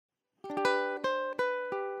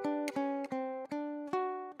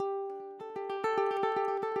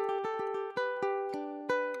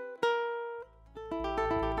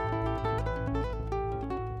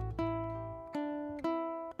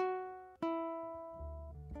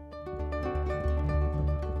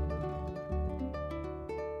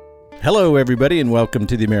Hello, everybody, and welcome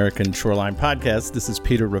to the American Shoreline Podcast. This is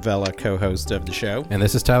Peter Ravella, co-host of the show. And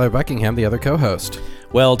this is Tyler Buckingham, the other co-host.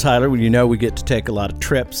 Well, Tyler, you know we get to take a lot of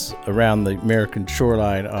trips around the American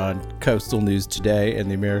Shoreline on Coastal News Today and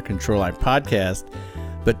the American Shoreline Podcast.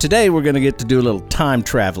 But today we're going to get to do a little time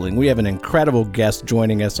traveling. We have an incredible guest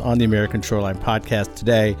joining us on the American Shoreline Podcast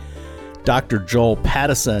today, Dr. Joel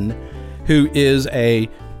Pattison, who is a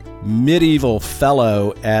medieval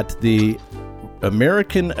fellow at the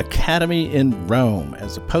American Academy in Rome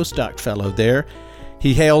as a postdoc fellow there.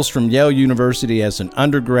 He hails from Yale University as an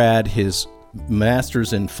undergrad. His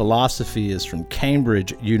master's in philosophy is from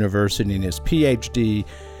Cambridge University, and his PhD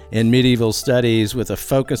in medieval studies with a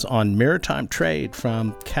focus on maritime trade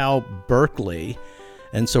from Cal Berkeley.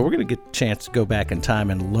 And so we're going to get a chance to go back in time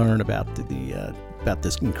and learn about about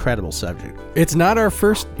this incredible subject. It's not our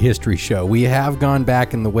first history show. We have gone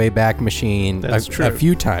back in the Wayback Machine a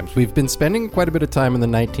few times. We've been spending quite a bit of time in the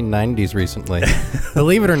 1990s recently.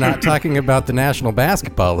 Believe it or not, talking about the National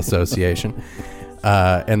Basketball Association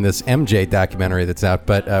and this MJ documentary that's out.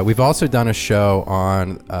 But we've also done a show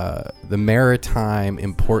on the maritime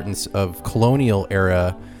importance of colonial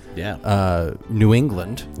era New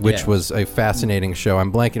England, which was a fascinating show.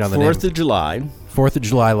 I'm blanking on the name. 4th of July. 4th of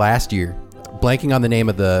July last year. Blanking on the name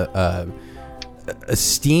of the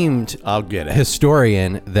esteemed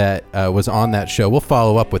historian that was on that show. We'll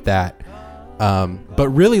follow up with that. But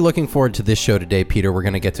really looking forward to this show today, Peter. We're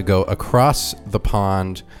going to get to go across the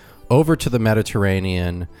pond, over to the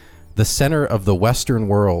Mediterranean, the center of the Western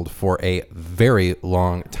world for a very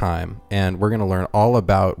long time. And we're going to learn all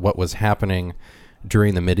about what was happening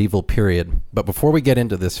during the medieval period. But before we get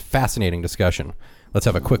into this fascinating discussion, let's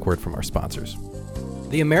have a quick word from our sponsors.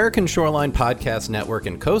 The American Shoreline Podcast Network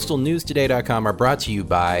and CoastalNewsToday.com are brought to you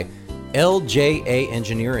by LJA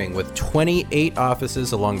Engineering, with 28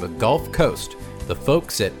 offices along the Gulf Coast. The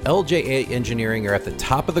folks at LJA Engineering are at the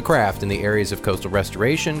top of the craft in the areas of coastal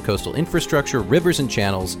restoration, coastal infrastructure, rivers and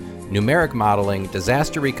channels, numeric modeling,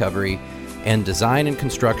 disaster recovery, and design and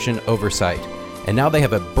construction oversight. And now they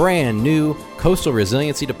have a brand new coastal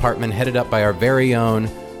resiliency department headed up by our very own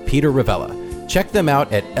Peter Ravella. Check them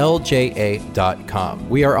out at lja.com.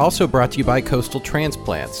 We are also brought to you by Coastal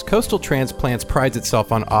Transplants. Coastal Transplants prides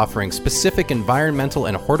itself on offering specific environmental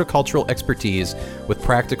and horticultural expertise with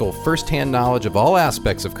practical first-hand knowledge of all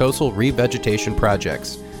aspects of coastal revegetation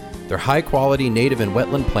projects. Their high-quality native and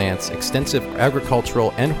wetland plants, extensive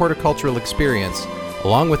agricultural and horticultural experience,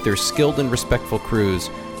 along with their skilled and respectful crews,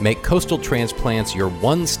 make Coastal Transplants your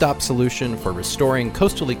one-stop solution for restoring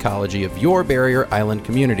coastal ecology of your barrier island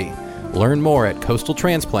community. Learn more at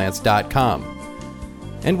coastaltransplants.com.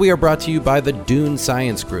 And we are brought to you by the Dune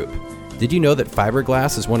Science Group. Did you know that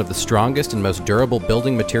fiberglass is one of the strongest and most durable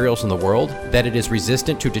building materials in the world? That it is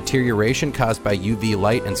resistant to deterioration caused by UV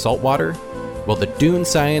light and salt water? Well, the Dune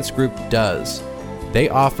Science Group does. They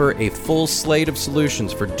offer a full slate of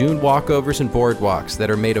solutions for dune walkovers and boardwalks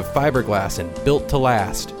that are made of fiberglass and built to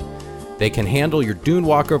last. They can handle your dune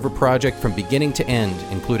walkover project from beginning to end,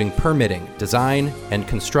 including permitting, design, and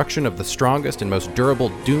construction of the strongest and most durable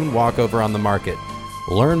dune walkover on the market.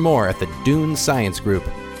 Learn more at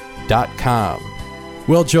thedunesciencegroup.com.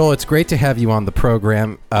 Well, Joel, it's great to have you on the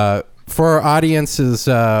program. For our audience's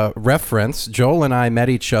reference, Joel and I met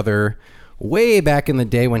each other way back in the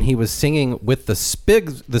day when he was singing with the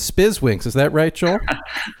Spizwinks. Is that right, Joel?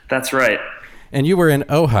 That's right. And you were in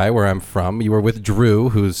Ojai, where I'm from. You were with Drew,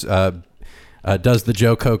 who's does the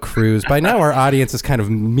Joco cruise. By now, our audience is kind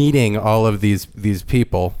of meeting all of these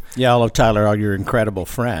people. Yeah, all of Tyler, all your incredible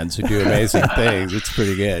friends who do amazing things. It's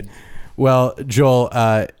pretty good. Well, Joel,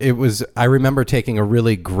 I remember taking a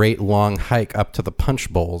really great long hike up to the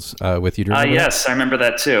Punch Bowls with you. Yes, I remember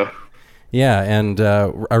that too. Yeah, and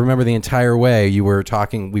I remember the entire way you were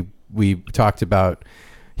talking. We talked about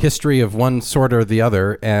history of one sort or the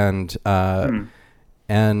other, and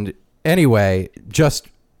anyway, just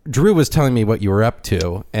Drew was telling me what you were up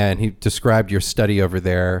to, and he described your study over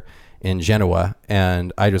there in Genoa,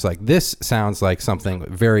 and I was like, this sounds like something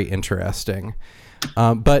very interesting.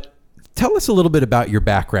 But tell us a little bit about your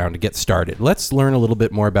background to get started. Let's learn a little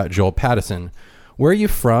bit more about Joel Pattison. Where are you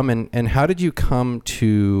from, and how did you come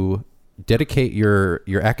to dedicate your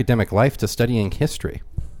academic life to studying history?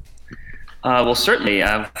 Well, certainly.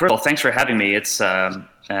 First of all, thanks for having me. It's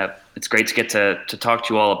great to get to talk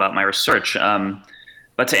to you all about my research.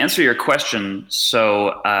 But to answer your question,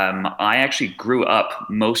 so I actually grew up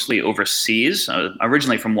mostly overseas,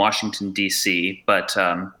 originally from Washington, D.C., but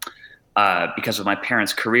because of my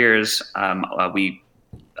parents' careers,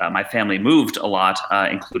 my family moved a lot,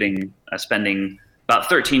 including spending about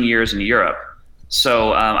 13 years in Europe.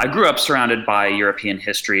 So I grew up surrounded by European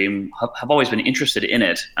history and have always been interested in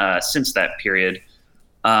it since that period.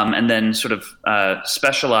 And then sort of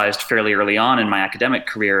specialized fairly early on in my academic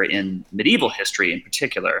career in medieval history in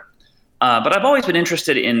particular. But I've always been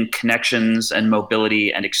interested in connections and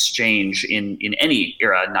mobility and exchange in any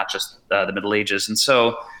era, not just the Middle Ages. And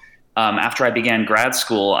so after I began grad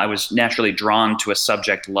school, I was naturally drawn to a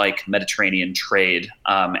subject like Mediterranean trade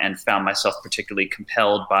and found myself particularly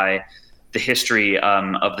compelled by the history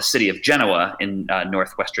of the city of Genoa in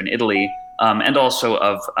northwestern Italy, and also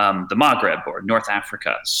of the Maghreb or North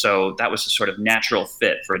Africa. So that was a sort of natural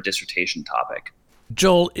fit for a dissertation topic.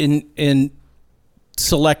 Joel, in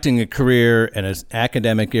selecting a career and an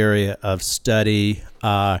academic area of study,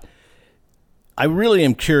 I really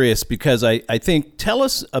am curious because I think, tell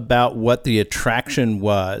us about what the attraction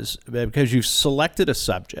was, because you've selected a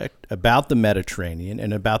subject about the Mediterranean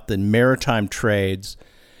and about the maritime trades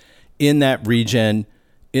in that region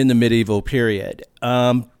in the medieval period.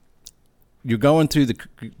 You're going through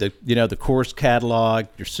the course catalog.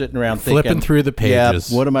 You're sitting around flipping through the pages.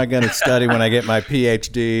 Yeah, what am I going to study when I get my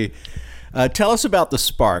PhD? Tell us about the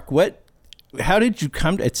spark. How did you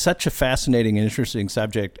come to? It's such a fascinating and interesting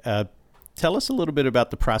subject. Tell us a little bit about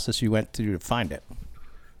the process you went through to find it.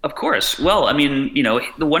 Of course. Well, I mean,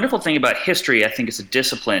 the wonderful thing about history, I think, as a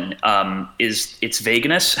discipline, is its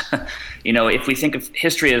vagueness. If we think of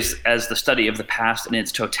history as the study of the past in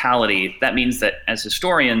its totality, that means that as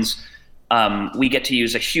historians, we get to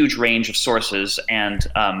use a huge range of sources and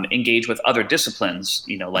engage with other disciplines,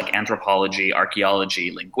 like anthropology, archaeology,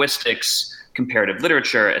 linguistics, comparative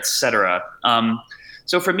literature, etc.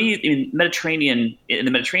 So for me, in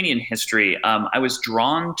the Mediterranean history, I was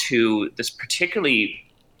drawn to this particularly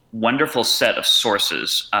wonderful set of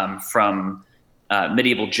sources from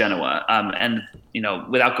medieval Genoa. And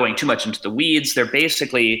without going too much into the weeds, they're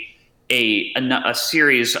basically a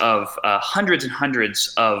series of hundreds and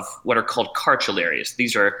hundreds of what are called cartularies.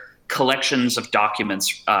 These are collections of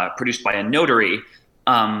documents produced by a notary,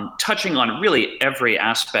 touching on really every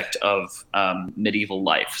aspect of medieval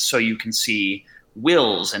life. So you can see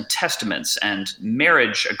wills and testaments and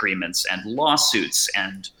marriage agreements and lawsuits,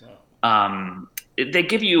 and they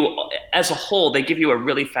give you, as a whole, they give you a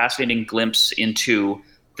really fascinating glimpse into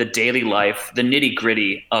the daily life, the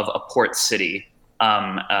nitty-gritty of a port city,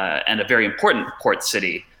 and a very important port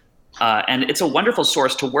city. And it's a wonderful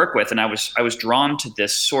source to work with, and I was drawn to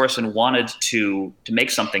this source and wanted to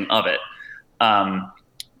make something of it.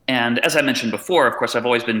 And as I mentioned before, of course, I've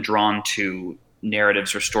always been drawn to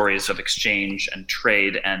narratives or stories of exchange and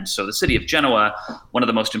trade. And so the city of Genoa, one of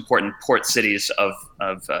the most important port cities of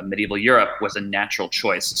medieval Europe, was a natural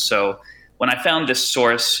choice. So when I found this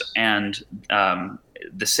source and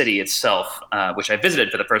the city itself, which I visited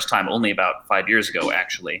for the first time only about 5 years ago,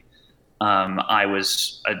 actually, I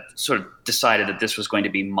sort of decided that this was going to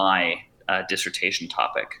be my dissertation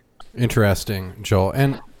topic. Interesting, Joel.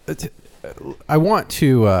 And I want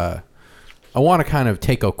to kind of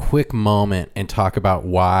take a quick moment and talk about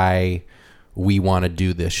why we want to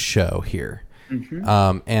do this show here.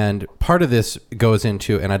 Mm-hmm. And part of this goes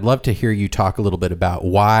into, and I'd love to hear you talk a little bit about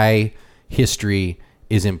why history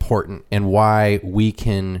is important and why we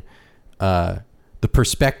can, the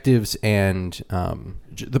perspectives and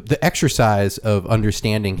the exercise of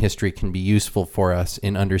understanding history can be useful for us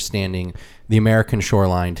in understanding the American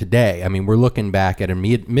shoreline today. I mean, we're looking back at a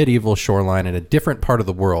medieval shoreline in a different part of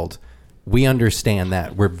the world. We understand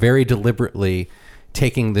that. We're very deliberately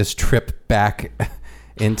taking this trip back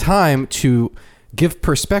in time to give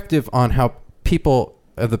perspective on how people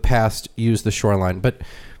of the past use the shoreline. But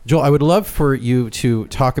Joel, I would love for you to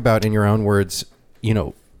talk about, in your own words,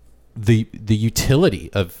 the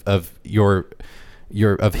utility of your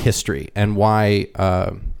history and why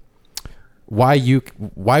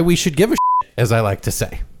we should give a shit, as I like to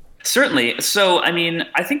say. Certainly. So, I mean,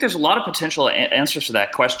 I think there's a lot of potential answers to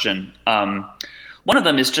that question. One of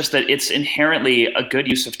them is just that it's inherently a good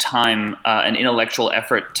use of time, an intellectual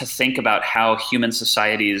effort to think about how human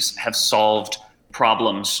societies have solved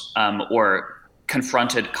problems or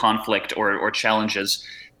confronted conflict or challenges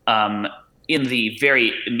in the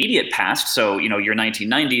very immediate past. So, your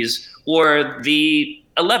 1990s or the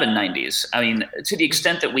 1190s. I mean, to the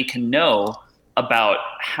extent that we can know about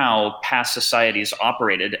how past societies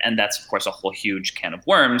operated, and that's, of course, a whole huge can of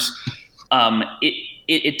worms,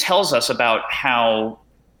 it tells us about how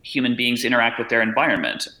human beings interact with their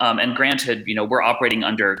environment. And granted, we're operating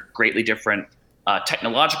under greatly different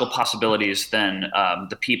technological possibilities than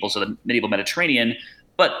the peoples of the medieval Mediterranean,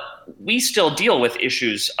 but we still deal with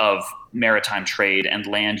issues of maritime trade and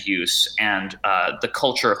land use and the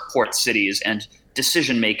culture of port cities and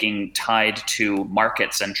decision-making tied to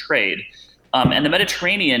markets and trade. And the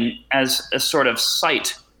Mediterranean as a sort of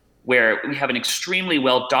site where we have an extremely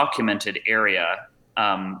well-documented area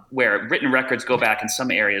where written records go back in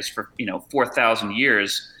some areas for 4,000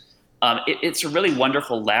 years. It's a really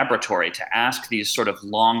wonderful laboratory to ask these sort of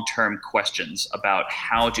long-term questions about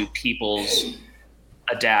how do peoples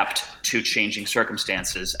adapt to changing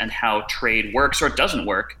circumstances and how trade works or doesn't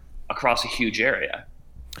work across a huge area.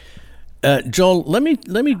 Joel, let me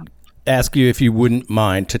ask you, if you wouldn't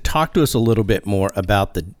mind, to talk to us a little bit more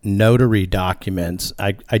about the notary documents.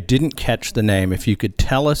 I didn't catch the name. If you could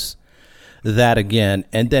tell us that again,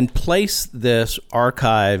 and then place this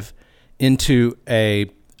archive into a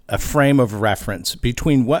frame of reference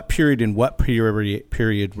between what period and what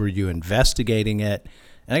period were you investigating it.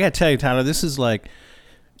 And I got to tell you, Tyler, this is like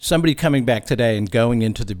somebody coming back today and going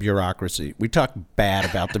into the bureaucracy. We talk bad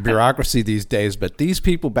about the bureaucracy these days, but these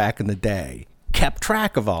people back in the day kept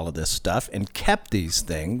track of all of this stuff and kept these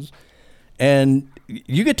things. And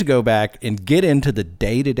you get to go back and get into the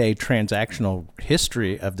day-to-day transactional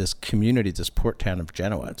history of this community, this port town of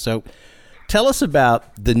Genoa. So tell us about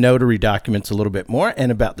the notary documents a little bit more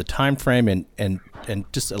and about the time frame, and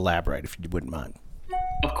just elaborate if you wouldn't mind.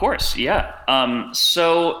 Of course, yeah.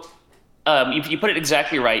 You put it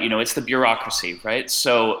exactly right. It's the bureaucracy, right?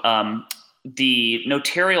 So the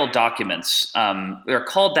notarial documents, they're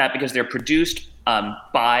called that because they're produced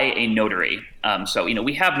by a notary. So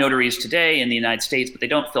we have notaries today in the United States, but they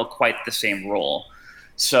don't fill quite the same role.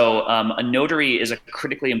 So a notary is a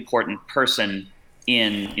critically important person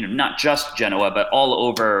in not just Genoa, but all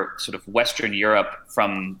over sort of Western Europe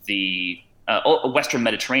from the Western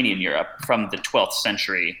Mediterranean Europe from the 12th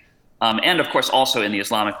century. And of course, also in the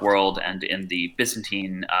Islamic world and in the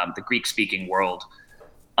Byzantine, the Greek-speaking world.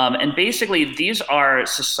 And basically, these are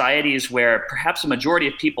societies where perhaps a majority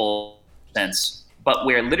of people sense, but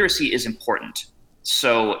where literacy is important.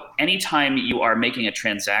 So anytime you are making a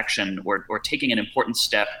transaction or taking an important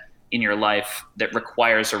step in your life that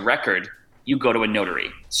requires a record, you go to a notary.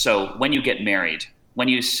 So when you get married, when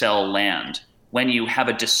you sell land, when you have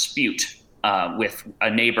a dispute with a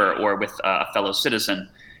neighbor or with a fellow citizen,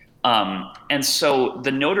 and so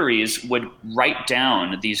the notaries would write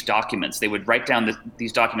down these documents. They would write down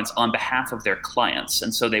these documents on behalf of their clients.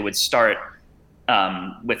 And so they would start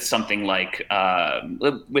with something like,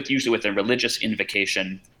 usually with a religious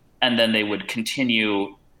invocation. And then they would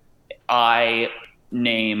continue, I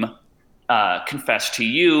name, confess to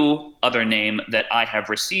you, other name that I have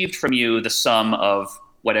received from you the sum of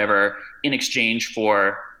whatever in exchange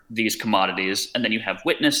for these commodities. And then you have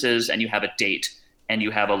witnesses and you have a date and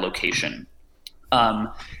you have a location.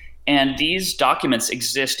 And these documents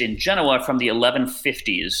exist in Genoa from the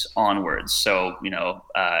 1150s onwards, so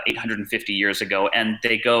 850 years ago, and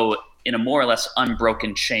they go in a more or less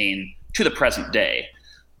unbroken chain to the present day.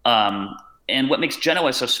 And what makes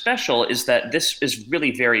Genoa so special is that this is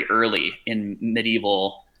really very early in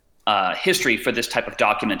medieval history for this type of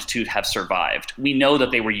document to have survived. We know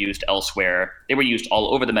that they were used elsewhere. They were used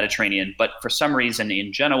all over the Mediterranean, but for some reason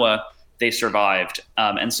in Genoa, they survived.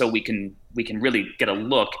 And so we can really get a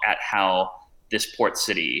look at how this port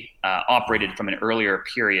city operated from an earlier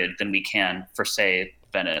period than we can for, say,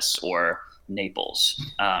 Venice or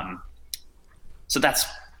Naples. So that's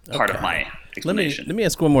part of my explanation. Let me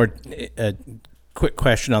ask one more quick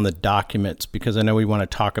question on the documents, because I know we want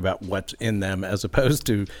to talk about what's in them as opposed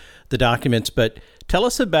to the documents, but tell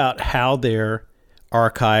us about how they're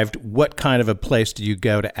archived. What kind of a place do you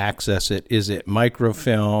go to access it? Is it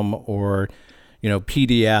microfilm or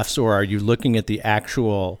PDFs, or are you looking at the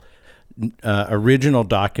actual original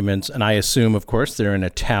documents? And I assume, of course, they're in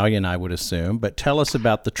Italian, I would assume, but tell us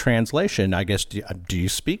about the translation. I guess, do you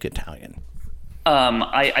speak Italian?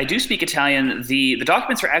 I do speak Italian. The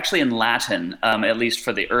documents are actually in Latin, at least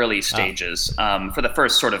for the early stages, for the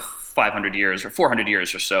first sort of 500 years or 400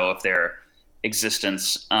 years or so of their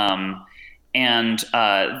existence. And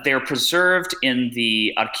they're preserved in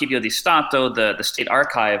the Archivio di Stato, the State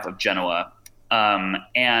Archive of Genoa.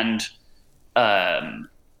 And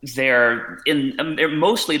they're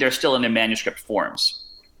still in their manuscript forms.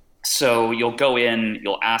 So you'll go in,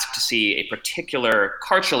 you'll ask to see a particular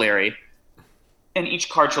cartulary, and each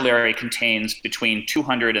cartulary contains between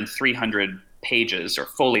 200 and 300 pages or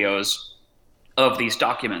folios of these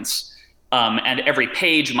documents. And every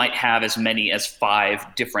page might have as many as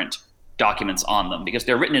 5 different documents on them because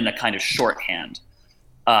they're written in a kind of shorthand.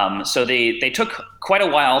 So they took quite a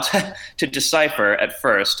while to decipher at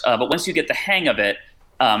first, but once you get the hang of it,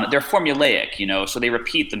 they're formulaic, so they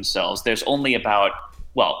repeat themselves. There's only there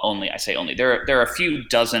are a few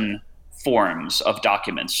dozen forms of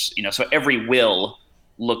documents. So every will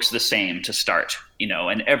looks the same to start,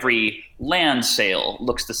 and every land sale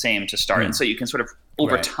looks the same to start. And so you can sort of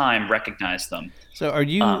over time recognize them. So are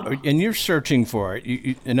you, and you're searching for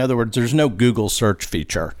it. In other words, there's no Google search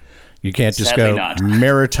feature. You can't just go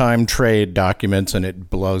maritime trade documents and it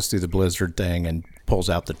blows through the Blizzard thing and pulls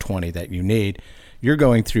out the 20 that you need. You're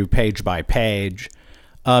going through page by page.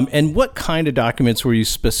 And what kind of documents were you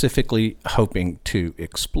specifically hoping to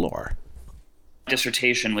explore?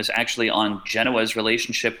 Dissertation was actually on Genoa's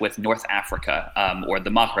relationship with North Africa, or the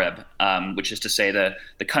Maghreb, which is to say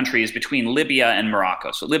the countries between Libya and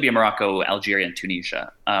Morocco. So Libya, Morocco, Algeria, and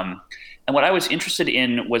Tunisia. And what I was interested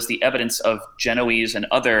in was the evidence of Genoese and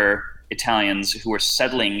other Italians who were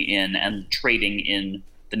settling in and trading in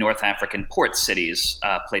the North African port cities,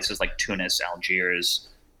 places like Tunis, Algiers,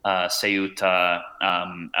 Ceuta,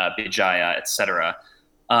 Bijaya, etc.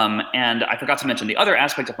 And I forgot to mention the other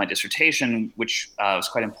aspect of my dissertation, which was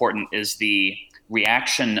quite important, is the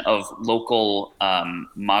reaction of local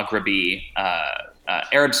Maghrebi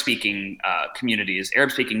Arab-speaking communities,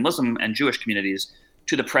 Arab-speaking Muslim and Jewish communities,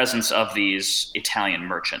 to the presence of these Italian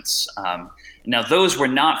merchants. Now, those were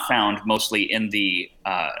not found mostly in the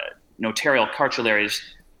notarial cartularies.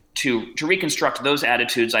 To reconstruct those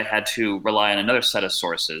attitudes, I had to rely on another set of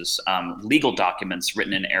sources, legal documents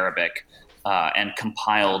written in Arabic and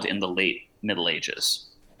compiled in the late Middle Ages.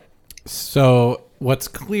 So what's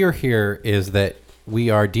clear here is that we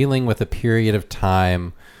are dealing with a period of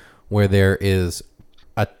time where there is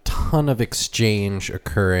a ton of exchange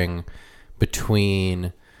occurring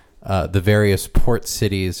between the various port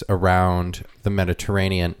cities around the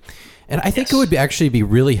Mediterranean. And I think it would actually be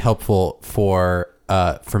really helpful for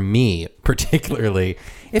me particularly,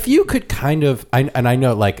 if you could kind of, and I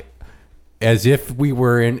know, like, as if we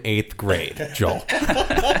were in 8th grade, Joel.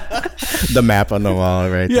 The map on the wall,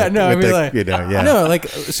 right? Yeah, no, I mean, no, like,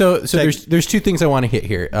 so there's two things I want to hit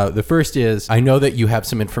here. The first is, I know that you have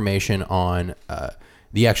some information on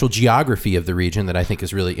the actual geography of the region that I think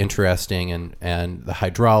is really interesting, and the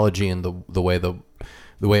hydrology and the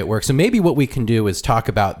way it works. So maybe what we can do is talk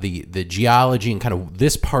about the geology and kind of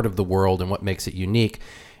this part of the world and what makes it unique,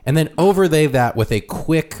 and then overlay that with a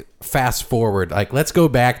quick fast forward. Like, let's go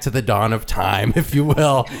back to the dawn of time, if you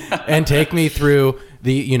will, and take me through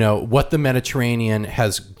what the Mediterranean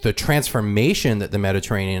has, the transformation that the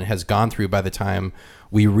Mediterranean has gone through by the time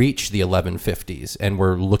we reach the 1150s and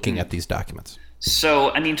we're looking at these documents. So,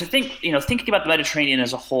 I mean, thinking about the Mediterranean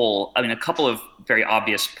as a whole, I mean, a couple of very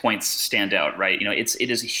obvious points stand out, right? It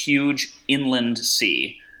is a huge inland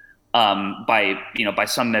sea. By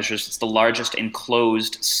some measures, it's the largest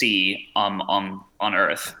enclosed sea on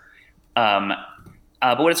Earth.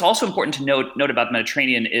 But what it's also important to note about the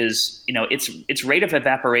Mediterranean is, its rate of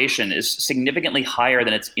evaporation is significantly higher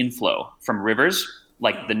than its inflow from rivers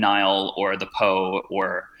like the Nile or the Po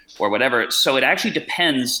or whatever. So it actually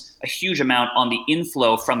depends a huge amount on the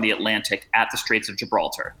inflow from the Atlantic at the Straits of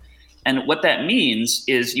Gibraltar. And what that means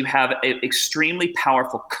is you have an extremely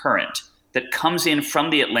powerful current that comes in from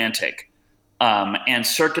the Atlantic and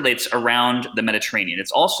circulates around the Mediterranean.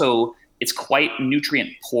 It's quite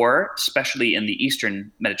nutrient poor, especially in the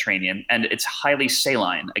eastern Mediterranean, and it's highly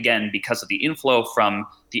saline, again, because of the inflow from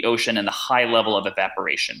the ocean and the high level of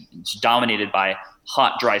evaporation. It's dominated by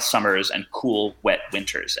hot, dry summers and cool, wet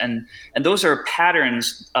winters. And those are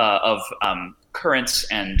patterns of currents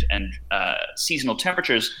and seasonal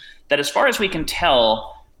temperatures that, as far as we can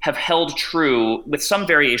tell, have held true, with some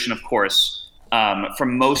variation, of course, for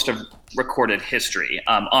most of recorded history.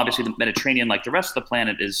 Obviously, the Mediterranean, like the rest of the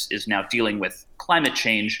planet, is now dealing with climate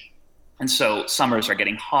change, and so summers are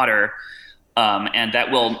getting hotter, and that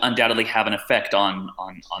will undoubtedly have an effect on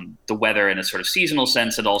the weather in a sort of seasonal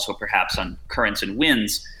sense, and also perhaps on currents and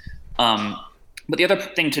winds. But the other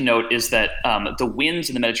thing to note is that the winds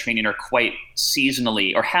in the Mediterranean are quite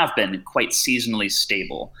seasonally, or have been quite seasonally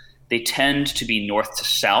stable. They tend to be north to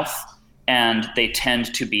south, and they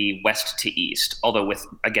tend to be west to east, although with,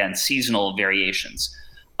 again, seasonal variations.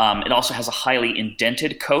 It also has a highly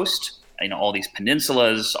indented coast, all these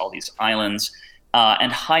peninsulas, all these islands,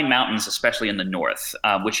 and high mountains, especially in the north,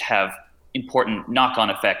 which have important knock-on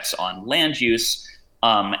effects on land use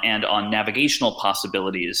and on navigational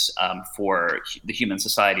possibilities for the human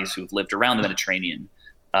societies who've lived around the Mediterranean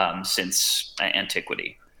since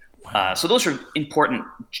antiquity. So those are important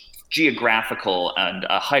geographical and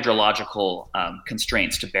hydrological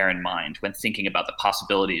constraints to bear in mind when thinking about the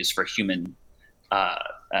possibilities for human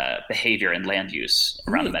behavior and land use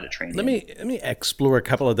around the Mediterranean. Let me explore a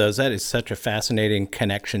couple of those. That is such a fascinating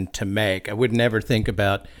connection to make. I would never think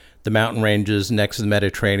about the mountain ranges next to the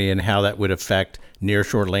Mediterranean, how that would affect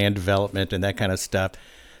nearshore land development and that kind of stuff.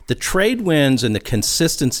 The trade winds and the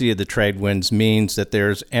consistency of the trade winds means that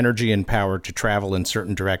there's energy and power to travel in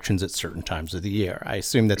certain directions at certain times of the year. I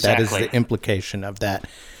assume that that is the implication of that,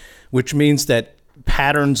 which means that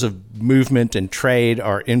patterns of movement and trade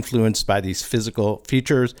are influenced by these physical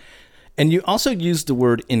features. And you also use the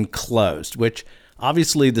word enclosed, which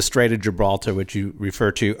obviously the Strait of Gibraltar, which you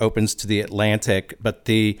refer to, opens to the Atlantic. But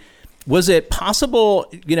was it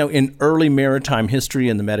possible, in early maritime history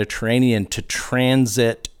in the Mediterranean to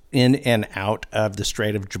transit in and out of the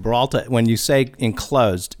Strait of Gibraltar? When you say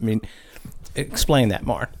enclosed, explain that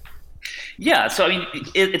more. Yeah, so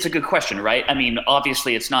it's a good question, right?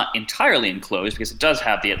 Obviously it's not entirely enclosed because it does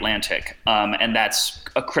have the Atlantic, and that's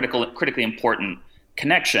a critically important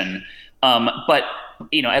connection. But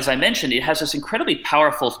as I mentioned, it has this incredibly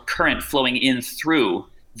powerful current flowing in through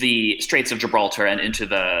the Straits of Gibraltar and into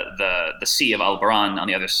the Sea of Alboran on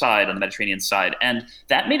the other side, on the Mediterranean side. And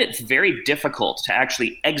that made it very difficult to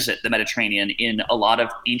actually exit the Mediterranean in a lot of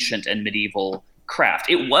ancient and medieval craft.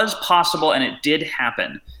 It was possible and it did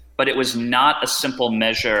happen, but it was not a simple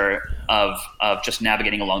measure of just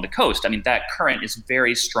navigating along the coast. That current is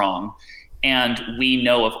very strong. And we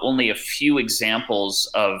know of only a few examples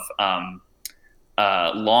of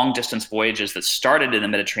long distance voyages that started in the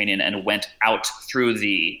Mediterranean and went out through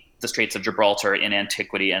the Straits of Gibraltar in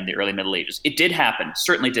antiquity and the early Middle Ages. It did happen,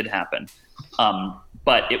 certainly did happen,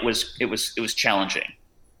 but it was challenging.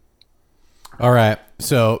 All right,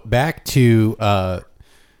 so back to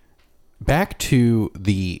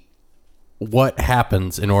the what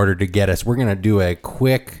happens in order to get us. We're gonna do a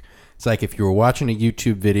quick. It's like if you were watching a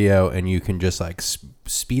YouTube video and you can just like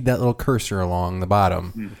speed that little cursor along the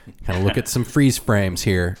bottom, kind of look at some freeze frames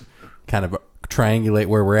here, kind of triangulate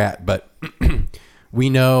where we're at. But we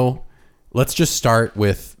know, let's just start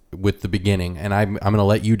with the beginning, and I'm going to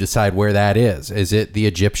let you decide where that is. Is it the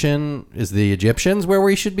Egyptians where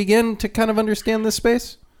we should begin to kind of understand this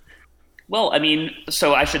space? Well,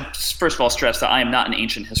 so I should first of all stress that I am not an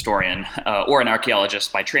ancient historian or an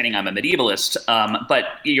archaeologist by training. I'm a medievalist. But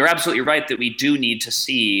you're absolutely right that we do need to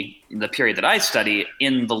see the period that I study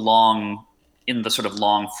in the sort of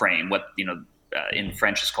long frame, what in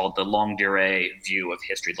French is called the longue durée view of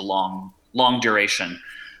history, the long duration.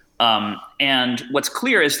 And what's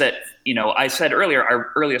clear is that, I said earlier,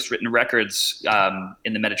 our earliest written records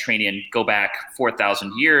in the Mediterranean go back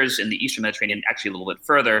 4,000 years, in the Eastern Mediterranean actually a little bit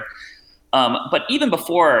further. But even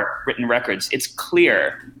before written records, it's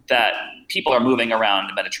clear that people are moving around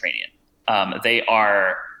the Mediterranean. They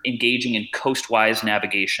are engaging in coastwise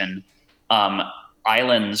navigation.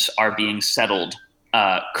 Islands are being settled.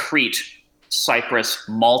 Crete, Cyprus,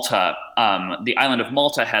 Malta. The island of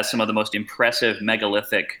Malta has some of the most impressive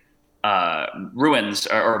megalithic ruins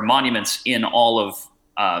or monuments in all of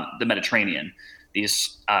the Mediterranean.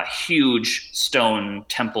 These huge stone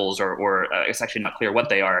temples, or it's actually not clear what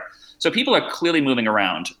they are. So people are clearly moving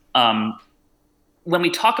around. When we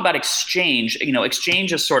talk about exchange,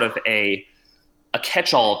 exchange is sort of a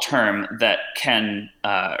catch-all term that can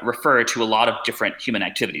refer to a lot of different human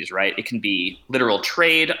activities, right? It can be literal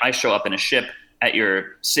trade. I show up in a ship at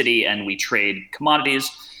your city and we trade commodities.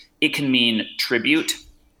 It can mean tribute.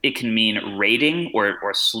 It can mean raiding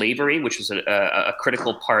or slavery, which is a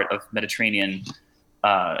critical part of Mediterranean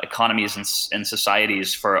economies and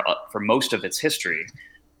societies for most of its history.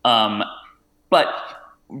 But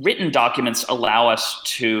written documents allow us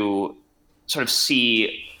to sort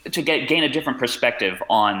of gain a different perspective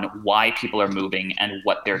on why people are moving and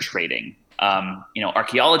what they're trading.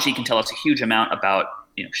 Archaeology can tell us a huge amount about,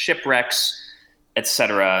 shipwrecks,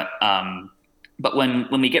 etc. But when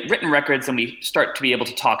we get written records and we start to be able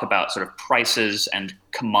to talk about sort of prices and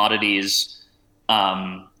commodities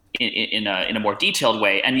in a more detailed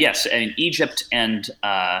way, and yes, Egypt and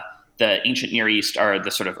the ancient Near East are the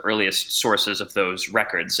sort of earliest sources of those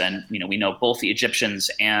records. And, we know both the Egyptians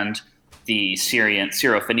and the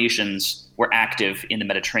Syro-Phoenicians were active in the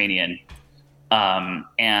Mediterranean.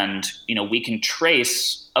 And, we can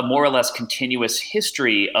trace a more or less continuous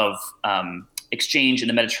history of exchange in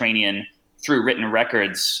the Mediterranean through written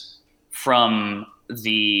records from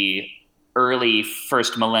the early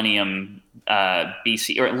first millennium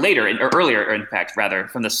BC, or later, or earlier, in fact, rather,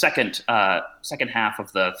 from the second half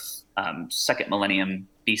of the second millennium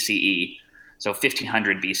BCE, so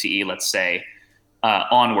 1500 BCE, let's say,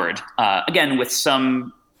 onward. Again, with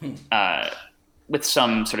some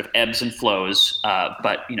sort of ebbs and flows,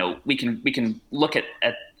 but we can look at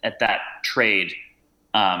that trade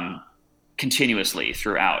continuously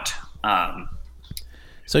throughout.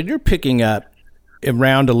 So you're picking up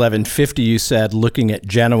around 1150, you said, looking at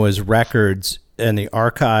Genoa's records and the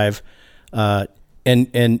archive, and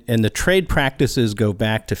the trade practices go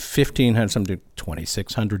back to 1500, something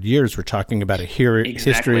 2600 years. We're talking about a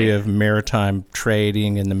history of maritime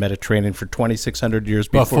trading in the Mediterranean for 2600 years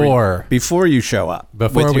before you show up.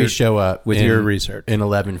 Before we show up with your research in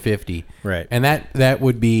 1150. Right. And that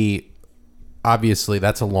would be, obviously,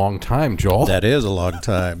 that's a long time, Joel. That is a long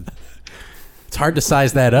time. It's hard to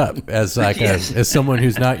size that up as as someone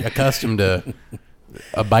who's not accustomed to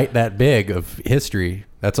a bite that big of history.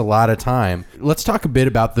 That's a lot of time. Let's talk a bit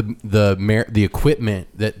about the equipment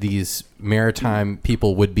that these maritime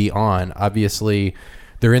people would be on. Obviously,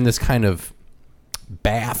 they're in this kind of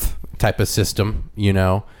bath type of system,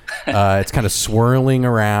 It's kind of swirling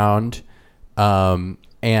around.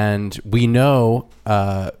 And we know,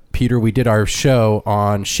 Peter, we did our show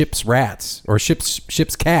on ship's rats, or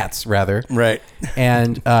ship's cats, rather. Right.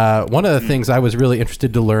 And one of the things I was really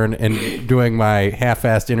interested to learn in doing my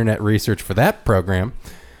half-assed internet research for that program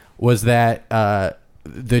was that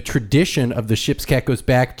the tradition of the ship's cat goes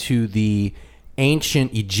back to the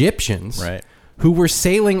ancient Egyptians, right, who were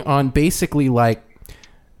sailing on basically like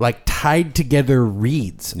tied together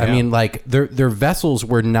reeds. Yeah. I mean, like their vessels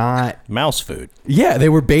were not mouse food. Yeah, they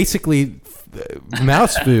were basically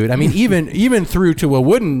mouse food. I mean, even through to a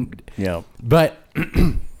wooden. Yeah. But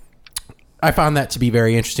I found that to be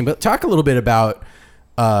very interesting. But talk a little bit about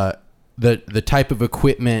the type of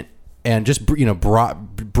equipment and just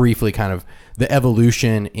briefly kind of the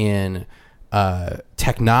evolution in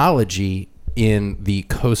technology in the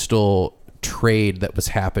coastal trade that was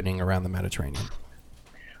happening around the Mediterranean.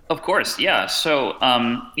 Of course, yeah. So,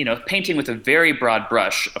 painting with a very broad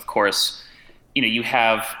brush, of course, you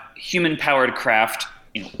have human-powered craft,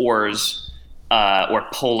 oars, or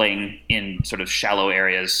poling in sort of shallow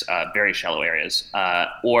areas, very shallow areas,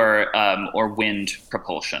 or wind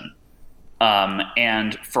propulsion.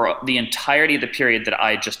 And for the entirety of the period that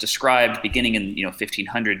I just described, beginning in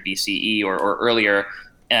 1500 BCE or earlier,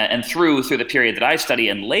 and through the period that I study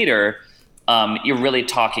and later, you're really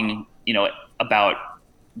talking about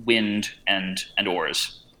wind and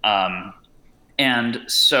oars. And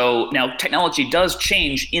so now technology does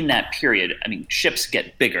change in that period. I mean, ships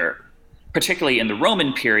get bigger. Particularly in the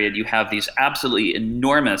Roman period, you have these absolutely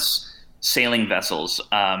enormous sailing vessels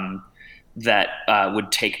that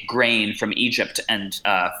would take grain from Egypt and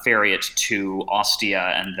ferry it to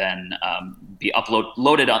Ostia and then be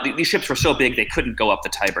loaded on. These ships were so big they couldn't go up the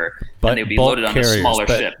Tiber, and they would be loaded on a smaller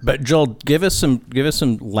ship. But Joel, give us some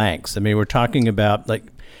lengths. I mean, we're talking about like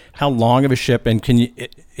how long of a ship, and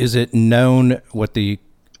is it known what the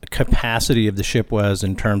capacity of the ship was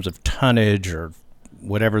in terms of tonnage or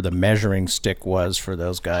whatever the measuring stick was for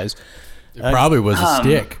those guys? It probably was a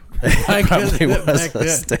stick. It probably was a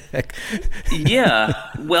stick. Yeah.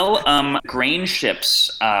 Well, grain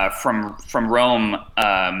ships from Rome,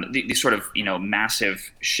 these sort of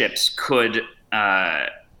massive ships could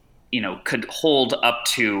hold up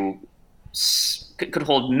to could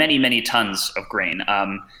hold many tons of grain.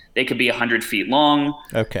 They could be 100 feet long.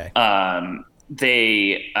 Okay. I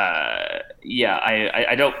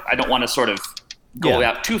don't want to sort of go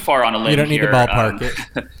out too far on a limb. You don't need here. to ballpark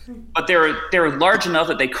it. But they're large enough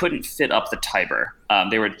that they couldn't fit up the Tiber.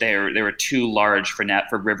 They were too large for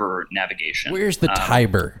river navigation. Where's the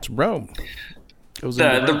Tiber? It's Rome.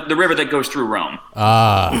 The river that goes through Rome.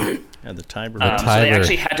 And the Tiber. So they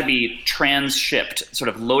actually had to be transshipped, sort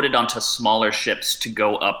of loaded onto smaller ships to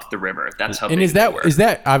go up the river. That's how. And is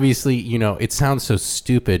that obviously, it sounds so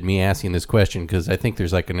stupid me asking this question, because I think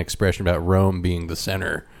there's like an expression about Rome being the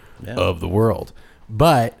center of the world.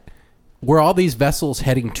 But were all these vessels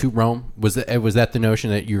heading to Rome? Was that the notion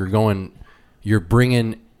that you're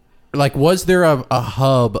bringing, like, was there a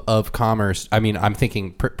hub of commerce? I mean, I'm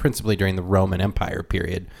thinking principally during the Roman Empire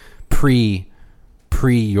period, pre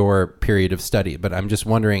your period of study, but I'm just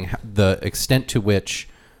wondering the extent to which,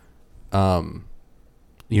 Rome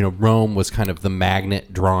was kind of the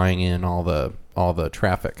magnet drawing in all the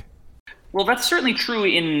traffic. Well, that's certainly true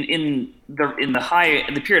in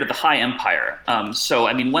the period of the High Empire. So,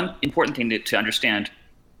 I mean, one important thing to understand,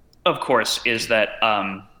 of course, is that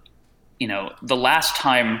the last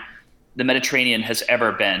time the Mediterranean has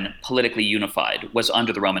ever been politically unified was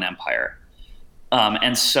under the Roman Empire.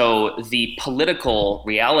 And so the political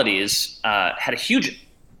realities had a huge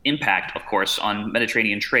impact, of course, on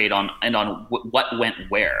Mediterranean trade and on what went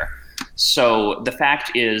where. So the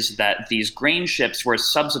fact is that these grain ships were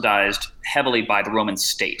subsidized heavily by the Roman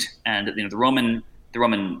state, and the Roman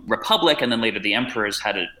Republic, and then later the emperors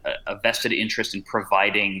had a vested interest in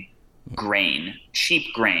providing grain,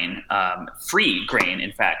 cheap grain, free grain,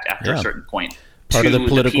 in fact, after a certain point. to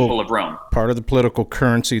the people of Rome. Part of the political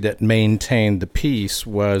currency that maintained the peace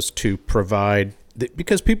was to provide,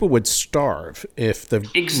 because people would starve if the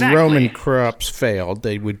Roman crops failed.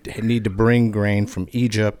 They would need to bring grain from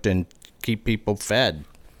Egypt and keep people fed.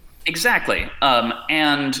 Exactly.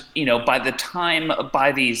 And,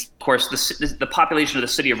 by these, of course, the population of the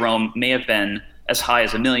city of Rome may have been as high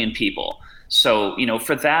as 1 million people. So,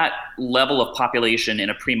 for that level of population in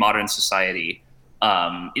a pre-modern society,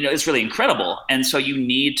 it's really incredible. And so you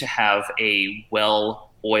need to have a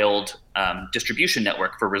well-oiled distribution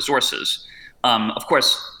network for resources. Of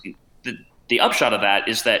course, the upshot of that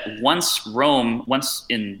is that once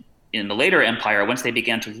in the later empire, once they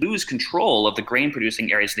began to lose control of the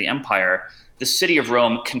grain-producing areas of the empire, the city of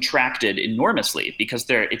Rome contracted enormously because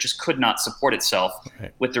it just could not support itself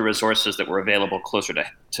with the resources that were available closer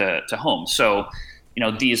to home. So,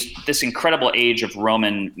 this incredible age of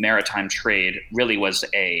Roman maritime trade really was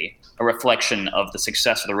a reflection of the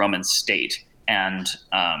success of the Roman state. And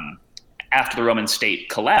after the Roman state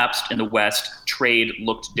collapsed in the West, trade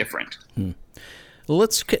looked different.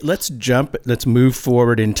 Let's move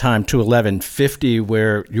forward in time to 1150,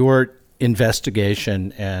 where your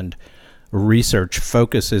investigation and research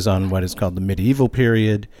focuses on what is called the medieval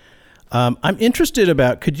period. I'm interested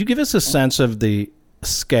could you give us a sense of the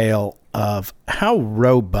scale of how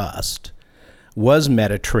robust was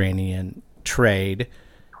Mediterranean trade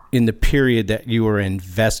in the period that you were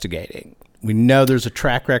investigating? We know there's a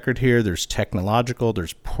track record here. There's technological,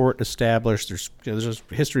 there's port established, there's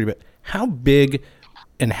history, but how big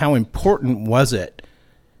and how important was it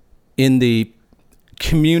in the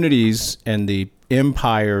communities and the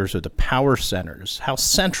empires or the power centers? How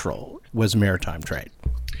central was maritime trade?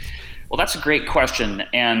 Well, that's a great question.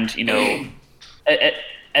 And,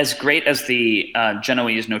 as great as the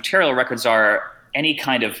Genoese notarial records are, any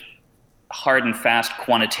kind of hard and fast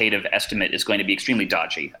quantitative estimate is going to be extremely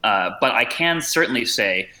dodgy. But I can certainly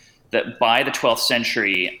say that by the 12th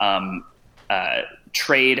century,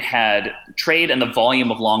 trade and the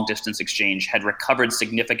volume of long distance exchange had recovered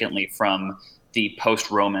significantly from the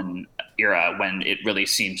post-Roman era, when it really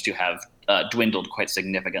seems to have dwindled quite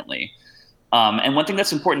significantly. And one thing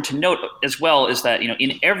that's important to note as well is that,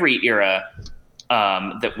 in every era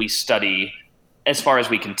that we study, as far as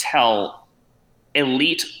we can tell,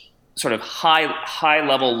 elite sort of high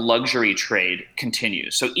level luxury trade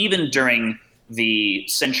continues. So even during the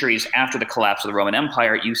centuries after the collapse of the Roman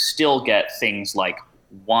Empire, you still get things like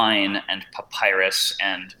wine and papyrus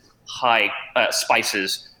and high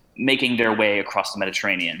spices making their way across the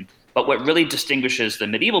Mediterranean. But what really distinguishes the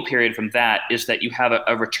medieval period from that is that you have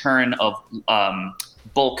a return of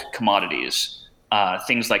bulk commodities,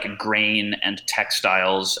 things like grain and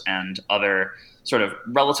textiles and other sort of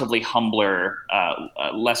relatively humbler,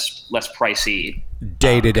 less pricey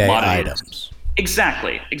day-to-day items.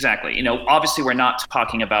 Exactly. Obviously we're not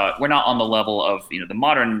on the level of, the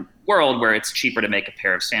modern world where it's cheaper to make a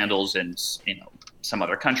pair of sandals in, some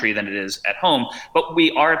other country than it is at home. But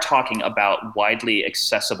we are talking about widely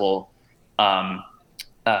accessible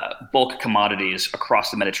bulk commodities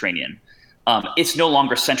across the Mediterranean. It's no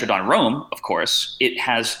longer centered on Rome, of course. It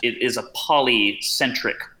is a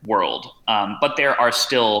polycentric world, but there are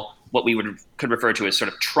still what we could refer to as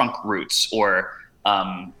sort of trunk routes or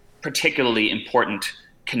particularly important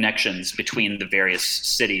connections between the various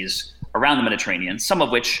cities around the Mediterranean, some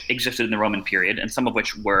of which existed in the Roman period and some of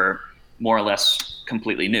which were more or less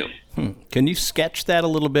completely new. Can you sketch that a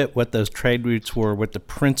little bit, what those trade routes were, what the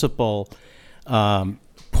principal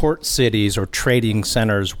port cities or trading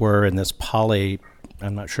centers were in this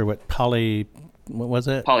I'm not sure what was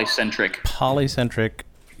it? Polycentric,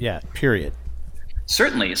 period.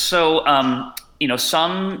 Certainly. So,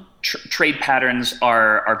 some trade patterns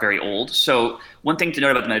are very old. So one thing to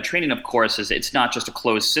note about the Mediterranean, of course, is it's not just a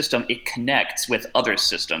closed system. It connects with other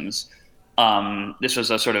systems. This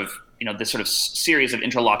was a sort of, this sort of series of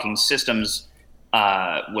interlocking systems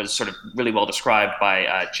was sort of really well described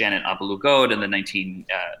by Janet Abou-Lughod in the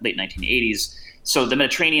late 1980s. So the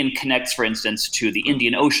Mediterranean connects, for instance, to the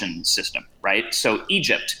Indian Ocean system, right? So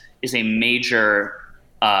Egypt is a major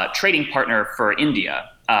trading partner for India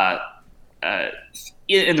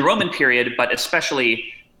in the Roman period, but especially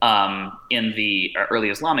in the early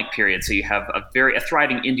Islamic period. So you have a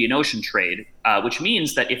thriving Indian Ocean trade, which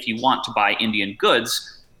means that if you want to buy Indian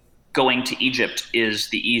goods, going to Egypt is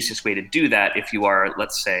the easiest way to do that if you are,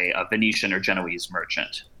 let's say, a Venetian or Genoese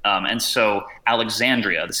merchant. And so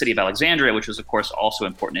Alexandria, the city of Alexandria, which was, of course, also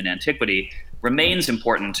important in antiquity, remains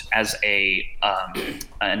important as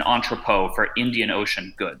an entrepot for Indian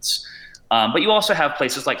Ocean goods. But you also have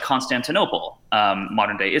places like Constantinople,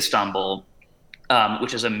 modern-day Istanbul,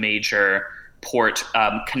 which is a major port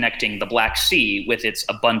connecting the Black Sea with its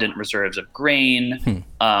abundant reserves of grain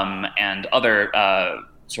and other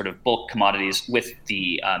sort of bulk commodities with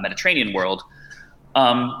the Mediterranean world.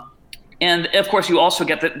 And of course, you also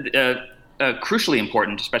get the crucially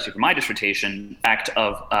important, especially for my dissertation, fact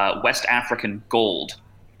of West African gold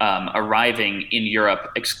arriving in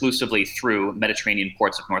Europe exclusively through Mediterranean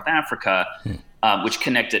ports of North Africa, which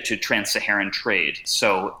connect it to trans-Saharan trade.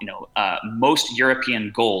 So, most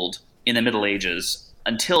European gold in the Middle Ages,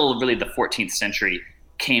 until really the 14th century,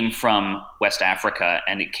 came from West Africa,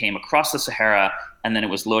 and it came across the Sahara, and then it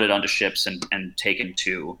was loaded onto ships and taken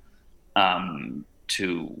to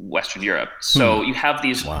Western Europe. So you have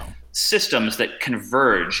these systems that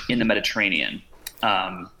converge in the Mediterranean.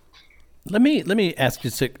 Let me ask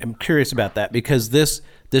you. I'm curious about that, because this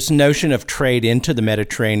notion of trade into the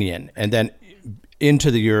Mediterranean and then into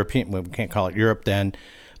the European, well, we can't call it Europe then,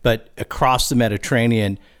 but across the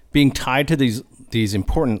Mediterranean, being tied to these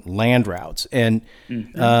important land routes. And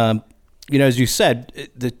as you said,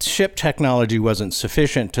 the ship technology wasn't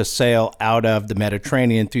sufficient to sail out of the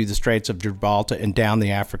Mediterranean through the Straits of Gibraltar and down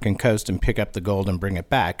the African coast and pick up the gold and bring it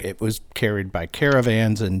back. It was carried by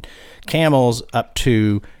caravans and camels up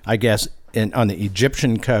to, I guess, on the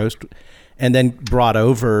Egyptian coast, and then brought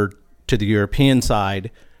over to the European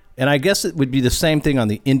side. And I guess it would be the same thing on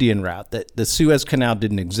the Indian route, that the Suez Canal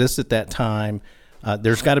didn't exist at that time.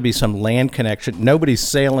 There's got to be some land connection. Nobody's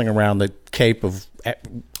sailing around the Cape of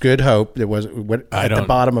Good Hope that was at the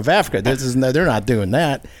bottom of Africa. They're not doing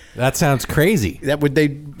that. That sounds crazy.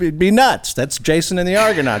 It'd be nuts. That's Jason and the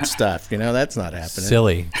Argonauts stuff. That's not happening.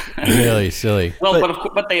 Silly, really silly. Well,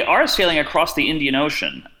 but they are sailing across the Indian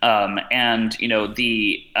Ocean, and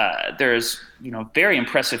there's very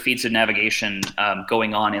impressive feats of navigation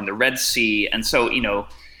going on in the Red Sea, and so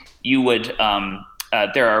you would.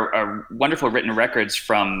 There are wonderful written records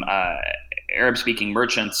from Arab-speaking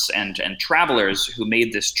merchants and travelers who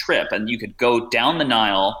made this trip. And you could go down the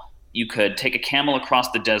Nile, you could take a camel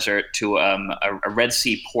across the desert to a Red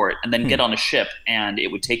Sea port, and then get on a ship, and it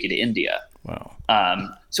would take you to India. Wow.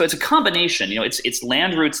 So it's a combination. It's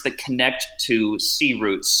land routes that connect to sea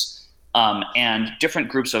routes, and different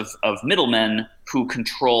groups of middlemen who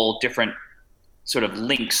control different sort of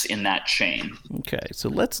links in that chain. Okay, so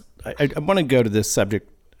I want to go to this subject,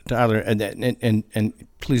 Tyler, and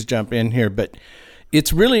please jump in here. But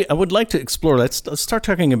it's really, I would like to explore. Let's start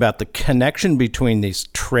talking about the connection between these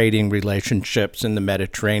trading relationships in the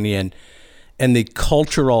Mediterranean and the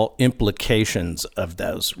cultural implications of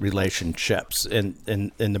those relationships in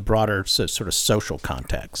the broader sort of social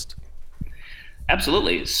context.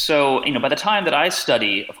 Absolutely. So, by the time that I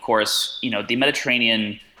study, of course, the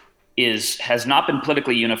Mediterranean has not been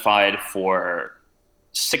politically unified for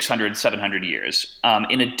 600, 700 years.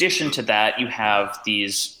 In addition to that, you have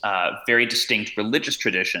these very distinct religious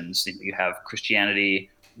traditions. You have Christianity,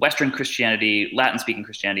 Western Christianity, Latin-speaking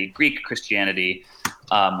Christianity, Greek Christianity,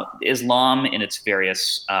 Islam in its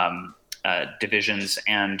various divisions,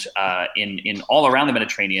 and in all around the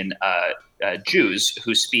Mediterranean, Jews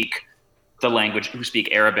who speak the language, who speak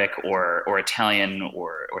Arabic or Italian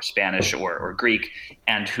or Spanish or Greek,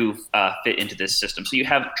 and who fit into this system. So you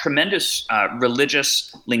have tremendous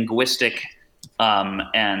religious, linguistic,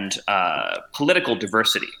 and political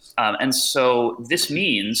diversity. And so this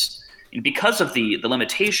means, because of the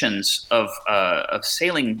limitations of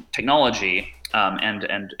sailing technology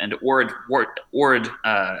and oared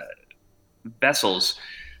vessels,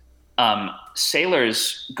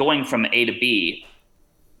 sailors going from A to B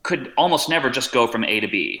could almost never just go from A to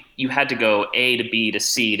B. You had to go A to B to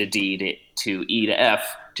C to D to E to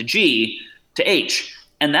F to G to H.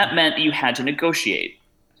 And that meant you had to negotiate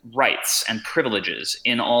rights and privileges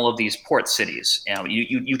in all of these port cities.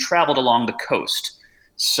 You traveled along the coast.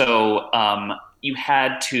 So you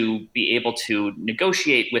had to be able to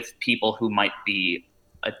negotiate with people who might speak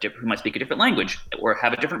a different language or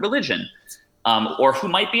have a different religion, or who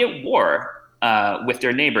might be at war with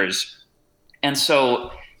their neighbors. And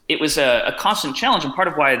so it was a constant challenge, and part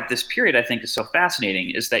of why this period, I think, is so fascinating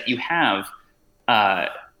is that you have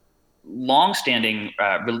long-standing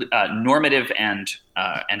normative and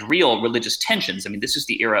real religious tensions. I mean, this is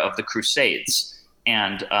the era of the Crusades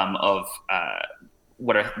and of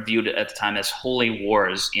what are viewed at the time as holy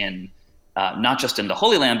wars in not just in the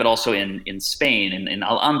Holy Land, but also in Spain, in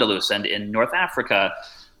Al-Andalus, and in North Africa.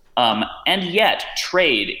 And yet,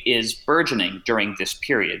 trade is burgeoning during this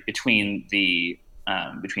period between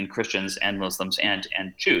Christians and Muslims and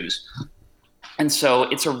Jews, and so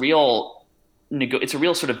it's a real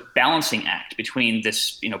sort of balancing act between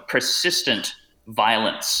this persistent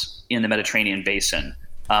violence in the Mediterranean basin,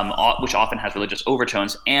 which often has religious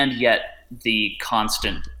overtones, and yet the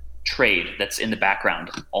constant trade that's in the background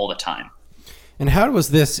all the time. And how was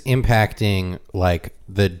this impacting like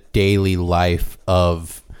the daily life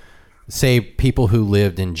of, say, people who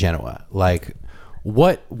lived in Genoa? Like,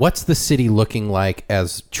 what's the city looking like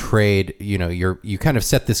as trade? You know, you kind of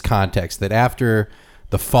set this context that after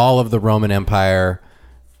the fall of the Roman Empire,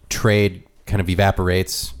 trade kind of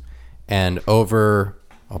evaporates, and over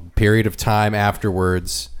a period of time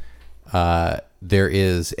afterwards, there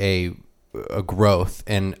is a growth.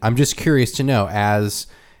 And I'm just curious to know, as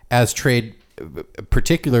trade,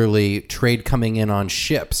 particularly trade coming in on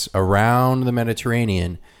ships around the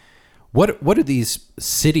Mediterranean, what do these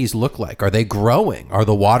cities look like? Are they growing? Are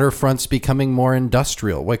the waterfronts becoming more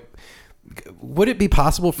industrial? Would it be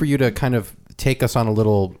possible for you to kind of take us on a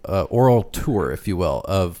little oral tour, if you will,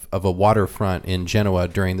 of a waterfront in Genoa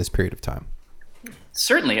during this period of time?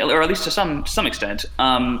 Certainly, or at least to some extent.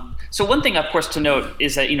 So one thing, of course, to note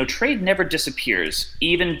is that trade never disappears,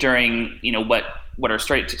 even during what are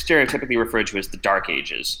stereotypically referred to as the Dark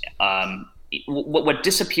Ages.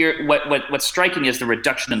 What's striking is the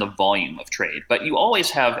reduction in the volume of trade, but you always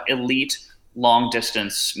have elite long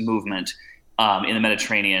distance movement in the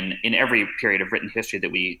Mediterranean in every period of written history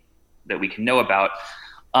that we can know about.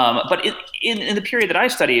 But in the period that I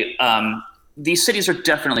study, these cities are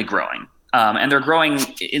definitely growing. And they're growing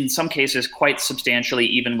in some cases quite substantially,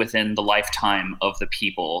 even within the lifetime of the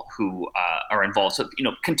people who are involved. So,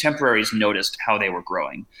 contemporaries noticed how they were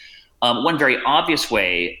growing. One very obvious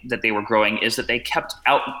way that they were growing is that they kept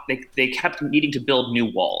needing to build new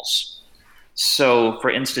walls. So, for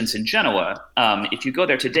instance, in Genoa, if you go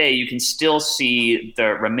there today, you can still see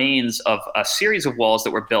the remains of a series of walls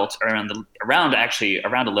that were built around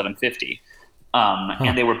 1150.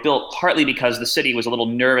 And they were built partly because the city was a little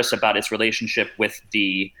nervous about its relationship with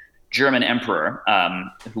the German emperor,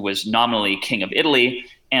 who was nominally king of Italy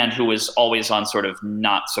and who was always on sort of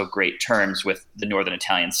not so great terms with the northern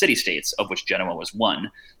Italian city-states, of which Genoa was one.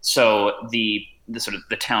 So the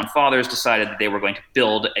town fathers decided that they were going to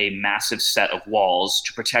build a massive set of walls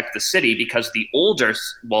to protect the city, because the older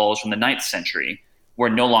walls from the 9th century were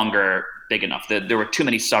no longer big enough. There were too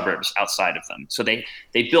many suburbs outside of them. So they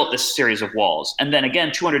built this series of walls. And then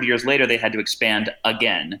again, 200 years later, they had to expand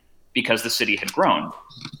again because the city had grown.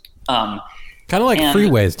 Kind of like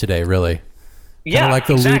freeways today, really. Yeah, like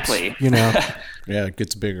the exactly. loops, Yeah, it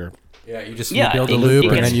gets bigger. Yeah, you build a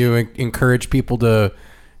loop and then you encourage people to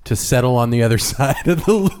settle on the other side of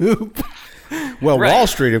the loop. Well, right. Wall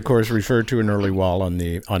Street, of course, referred to an early wall on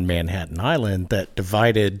Manhattan Island that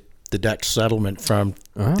divided the Dutch settlement from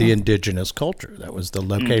the indigenous culture. That was the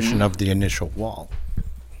location of the initial wall.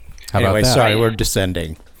 Anyway, sorry, we're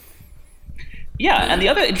descending. Yeah, and the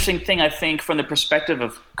other interesting thing, I think, from the perspective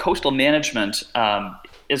of coastal management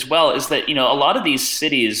as well, is that, a lot of these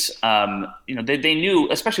cities, they knew,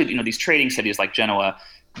 especially, these trading cities like Genoa,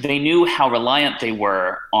 they knew how reliant they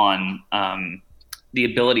were on the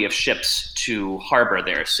ability of ships to harbor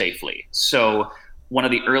there safely. So one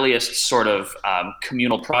of the earliest sort of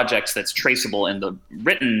communal projects that's traceable in the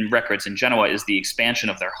written records in Genoa is the expansion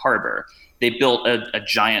of their harbor. They built a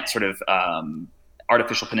giant sort of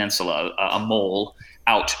artificial peninsula, a mole,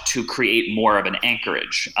 out to create more of an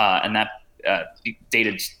anchorage, and that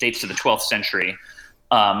dates to the 12th century.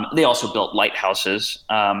 They also built lighthouses,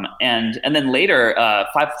 and then later,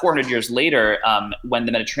 400 years later, when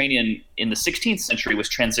the Mediterranean in the 16th century was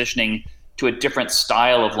transitioning to a different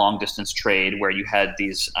style of long distance trade, where you had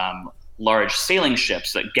these large sailing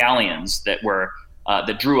ships, like galleons, that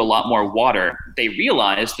drew a lot more water, they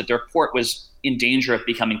realized that their port was in danger of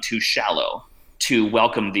becoming too shallow to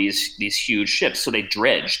welcome these huge ships. So they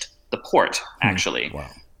dredged the port, actually. Wow.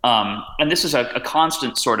 And this is a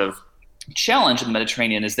constant sort of challenge in the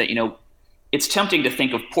Mediterranean, is that, it's tempting to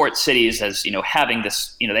think of port cities as, having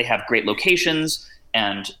this, they have great locations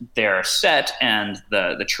and they're set and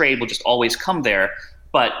the trade will just always come there.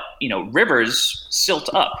 But, rivers silt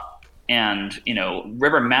up and,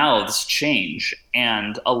 river mouths change.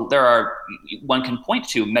 And one can point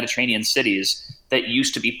to Mediterranean cities that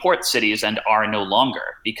used to be port cities and are no longer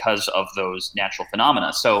because of those natural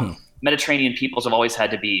phenomena. So Mediterranean peoples have always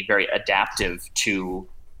had to be very adaptive to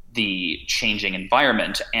the changing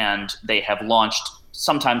environment, and they have launched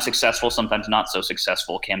sometimes successful, sometimes not so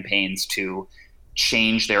successful campaigns to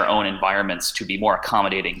change their own environments to be more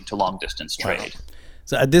accommodating to long distance trade. Wow.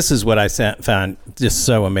 So this is what I found just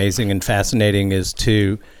so amazing and fascinating, is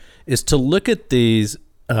to look at these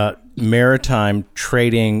maritime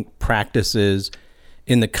trading practices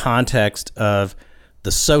in the context of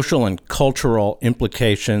the social and cultural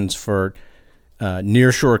implications for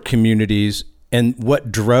nearshore communities and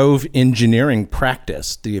what drove engineering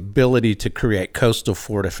practice, the ability to create coastal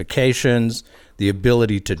fortifications, the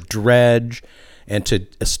ability to dredge, and to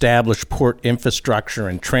establish port infrastructure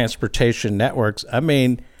and transportation networks. I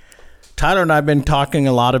mean, Tyler and I have been talking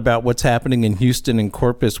a lot about what's happening in Houston and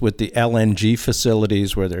Corpus with the LNG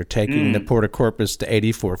facilities, where they're taking the Port of Corpus to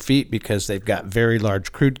 84 feet because they've got very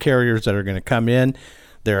large crude carriers that are going to come in.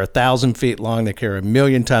 They're 1,000 feet long. They carry 1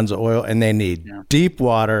 million tons of oil, and they need deep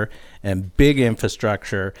water and big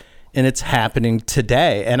infrastructure, and it's happening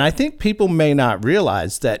today. And I think people may not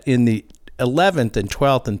realize that in the 11th and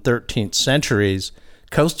 12th and 13th centuries,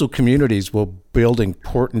 coastal communities were building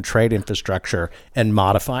port and trade infrastructure and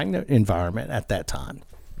modifying the environment at that time.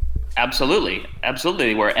 Absolutely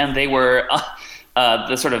they were, and they were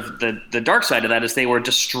the sort of the dark side of that is they were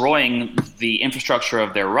destroying the infrastructure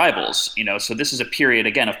of their rivals. So this is a period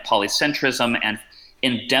again of polycentrism and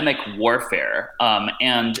endemic warfare,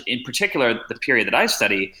 and in particular, the period that I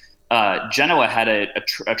study. Genoa had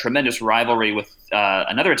a tremendous rivalry with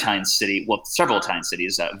another Italian city, well, several Italian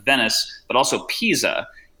cities, Venice, but also Pisa.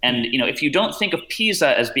 And if you don't think of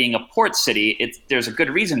Pisa as being a port city, there's a good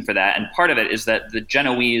reason for that. And part of it is that the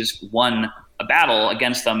Genoese won a battle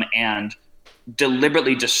against them and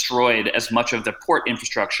deliberately destroyed as much of the port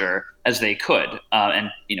infrastructure as they could. And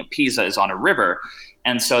Pisa is on a river.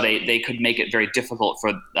 And so they could make it very difficult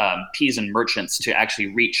for Pisan merchants to actually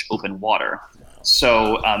reach open water.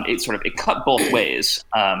 So it cut both ways.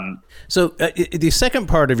 So the second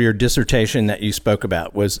part of your dissertation that you spoke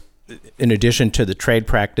about was, in addition to the trade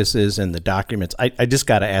practices and the documents, I just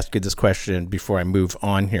got to ask you this question before I move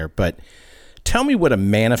on here, but tell me what a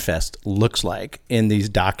manifest looks like in these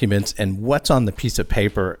documents and what's on the piece of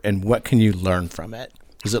paper and what can you learn from it?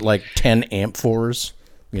 Is it like 10 amphors,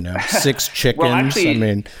 6 chickens? Well, actually, I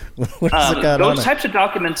mean, what does it got on it? Those types of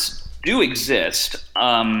documents do exist,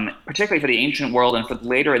 particularly for the ancient world and for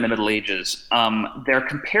later in the Middle Ages. They're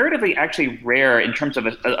comparatively actually rare in terms of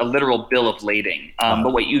a literal bill of lading.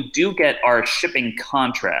 But what you do get are shipping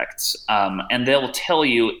contracts, and they'll tell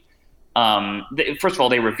you, first of all,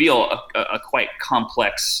 they reveal a quite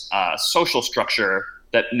complex social structure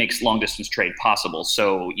that makes long-distance trade possible.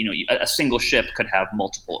 So, a single ship could have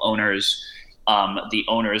multiple owners. The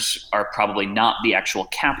owners are probably not the actual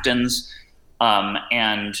captains.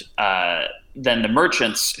 And then the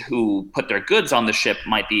merchants who put their goods on the ship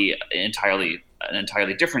might be entirely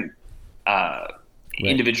different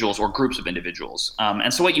individuals or groups of individuals.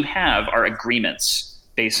 And so what you have are agreements,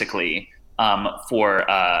 basically, for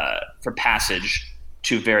passage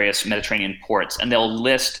to various Mediterranean ports, and they'll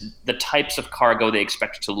list the types of cargo they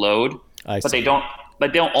expect to load, but they don't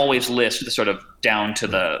always list the sort of down to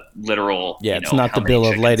the literal. Yeah, it's not the bill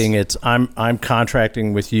of lading. It's I'm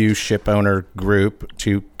contracting with you, ship owner group,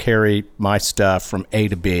 to carry my stuff from A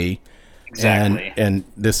to B. Exactly. And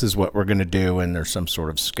this is what we're going to do, and there's some sort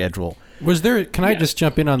of schedule. Was there? Can I just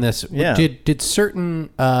jump in on this? Yeah. Did certain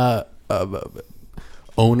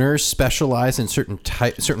owners specialize in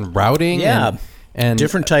certain routing? Yeah. And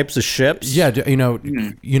different types of ships. Yeah, or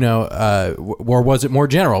was it more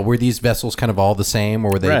general? Were these vessels kind of all the same,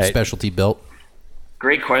 or were they specialty built?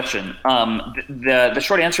 Great question. The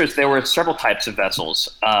short answer is there were several types of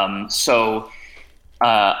vessels. So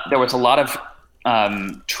there was a lot of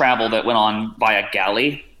travel that went on via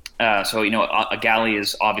galley. So a galley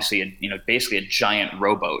is obviously basically a giant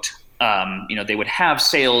rowboat. They would have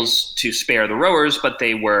sails to spare the rowers, but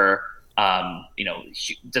they were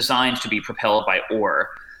designed to be propelled by oar.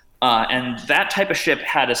 And that type of ship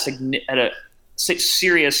had a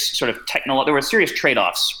serious sort of there were serious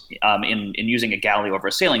trade-offs in using a galley over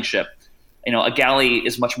a sailing ship. A galley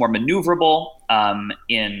is much more maneuverable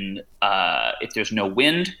if there's no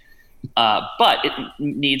wind, but it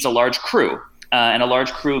needs a large crew. And a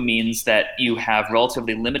large crew means that you have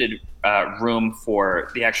relatively limited room for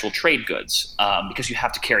the actual trade goods because you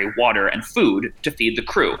have to carry water and food to feed the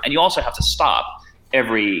crew. And you also have to stop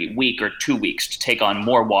every week or 2 weeks to take on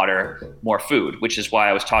more water, more food, which is why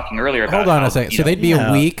I was talking earlier about. Hold on a second. So they'd be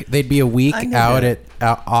a week. They'd be a week out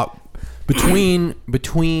between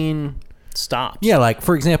stops. Yeah, like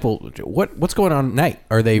for example, what's going on at night?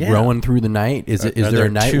 Are they rowing through the night? Is there a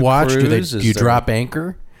night watch? Do you drop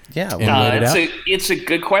anchor? Yeah, it's a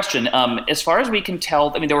good question. As far as we can tell,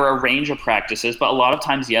 there were a range of practices, but a lot of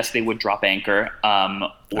times, yes, they would drop anchor,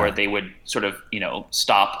 or they would sort of,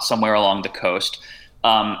 stop somewhere along the coast.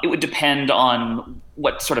 It would depend on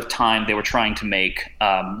what sort of time they were trying to make.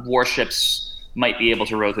 Warships might be able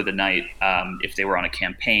to row through the night if they were on a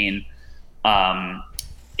campaign.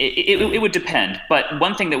 It would depend, but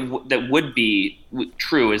one thing that would be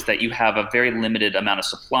true is that you have a very limited amount of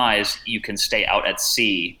supplies. You can stay out at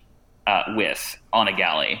sea with on a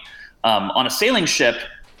galley. On a sailing ship,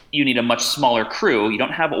 you need a much smaller crew. You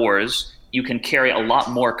don't have oars. You can carry a lot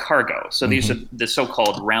more cargo. So these are the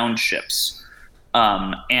so-called round ships.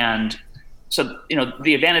 And so,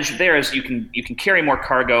 the advantage there is you can carry more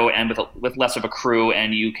cargo and with less of a crew,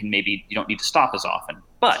 and you don't need to stop as often.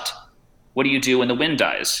 But what do you do when the wind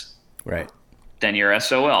dies? Right. Then you're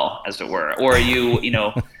SOL, as it were. Or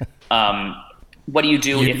what do you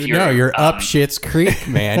do if you're... No, you're up Schitt's Creek,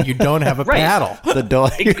 man. You don't have a right. paddle. The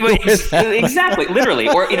dog. Exactly, literally.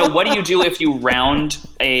 Or, what do you do if you round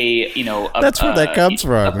that's where that comes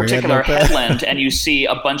from. A particular headland and you see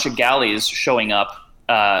a bunch of galleys showing up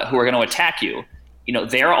who are going to attack you?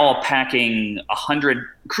 They're all packing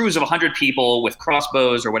crews of 100 people with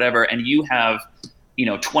crossbows or whatever, and you have,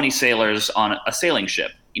 20 sailors on a sailing ship.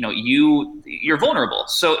 You're vulnerable.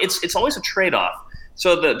 So it's always a trade-off.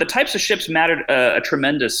 So the types of ships mattered a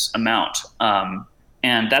tremendous amount,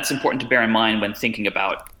 and that's important to bear in mind when thinking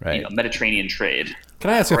about Mediterranean trade. Can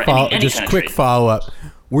I ask a quick follow-up?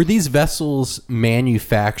 Were these vessels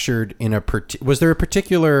manufactured in was there a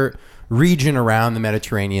particular region around the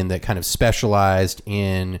Mediterranean that kind of specialized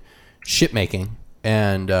in shipmaking?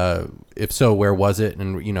 And if so, where was it?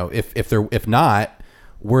 And if not,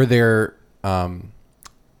 were there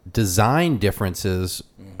design differences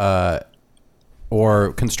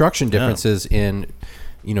or construction differences in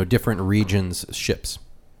different regions' ships?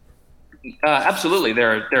 Absolutely,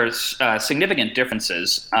 there's significant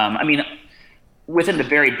differences. Within the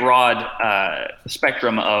very broad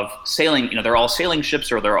spectrum of sailing, they're all sailing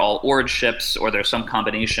ships, or they're all oared ships, or there's some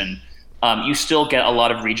combination. You still get a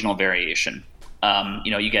lot of regional variation.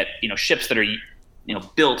 You get ships that are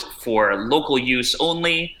built for local use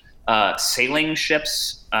only, sailing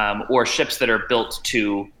ships, or ships that are built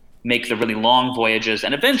to make the really long voyages.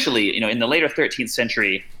 And eventually, in the later 13th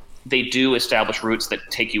century, they do establish routes that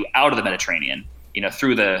take you out of the Mediterranean,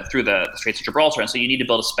 through the Straits of Gibraltar. And so you need to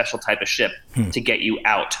build a special type of ship to get you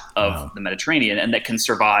out of the Mediterranean, and that can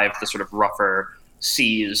survive the sort of rougher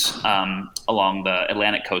seas along the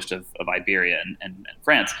Atlantic coast of Iberia and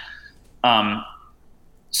France.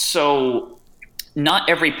 So not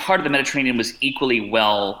every part of the Mediterranean was equally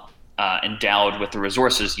well endowed with the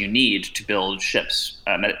resources you need to build ships,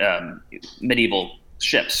 medieval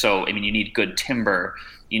ships. So, you need good timber,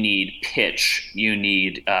 you need pitch, you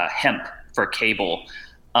need hemp for cable.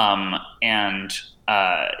 And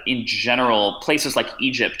in general, places like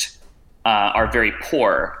Egypt are very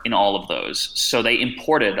poor in all of those. So they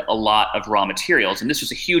imported a lot of raw materials. And this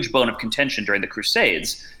was a huge bone of contention during the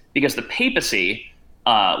Crusades, because the papacy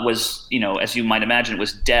was, as you might imagine, it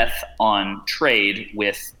was death on trade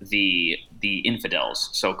with the infidels,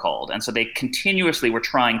 so-called. And so they continuously were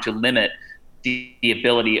trying to limit the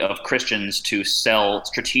ability of Christians to sell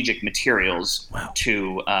strategic materials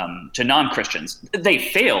to non-Christians. They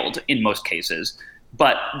failed in most cases,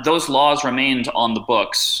 but those laws remained on the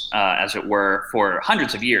books, as it were, for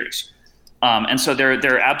hundreds of years. And so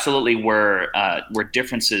there absolutely were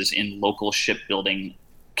differences in local shipbuilding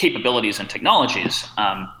capabilities and technologies.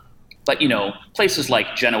 But places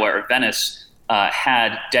like Genoa or Venice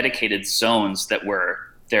had dedicated zones that were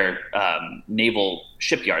their naval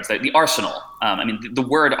shipyards, the arsenal. The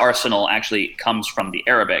word arsenal actually comes from the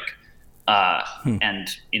Arabic and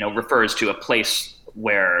refers to a place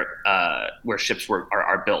where ships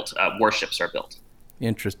are built, warships are built.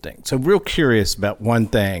 Interesting. So real curious about one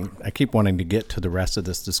thing. I keep wanting to get to the rest of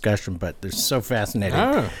this discussion, but they're so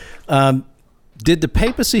fascinating. Did the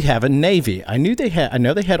papacy have a navy? I know they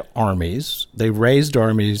had armies. They raised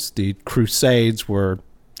armies. The Crusades were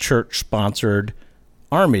church-sponsored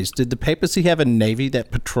armies. Did the papacy have a navy that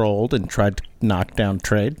patrolled and tried to knock down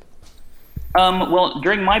trade? Well,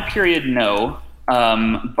 during my period, no.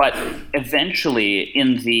 But eventually,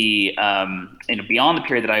 in the beyond the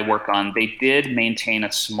period that I work on, they did maintain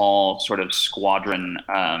a small sort of squadron.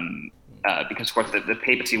 Because of course the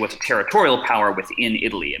papacy was a territorial power within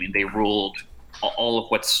Italy. They ruled all of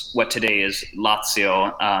what today is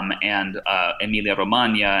Lazio and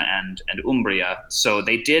Emilia-Romagna and Umbria. So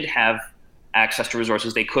they did have access to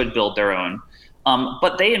resources. They could build their own.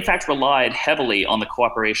 But they, in fact, relied heavily on the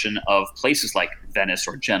cooperation of places like Venice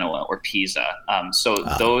or Genoa or Pisa.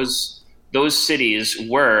 Those cities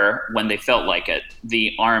were, when they felt like it,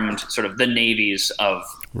 the armed sort of the navies of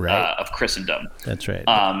Christendom. That's right.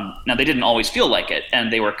 Now, they didn't always feel like it,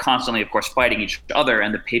 and they were constantly, of course, fighting each other,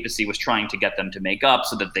 and the papacy was trying to get them to make up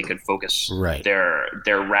so that they could focus their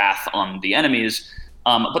wrath on the enemies.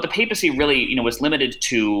 But the papacy really, was limited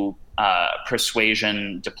to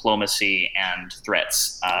persuasion, diplomacy, and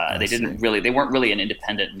threats. They weren't really an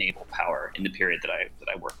independent naval power in the period that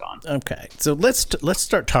I worked on. Okay, so let's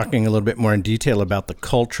start talking a little bit more in detail about the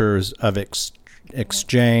cultures of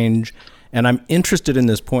exchange. And I'm interested in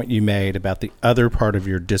this point you made about the other part of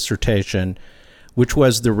your dissertation, which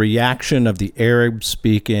was the reaction of the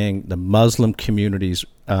Arab-speaking, the Muslim communities,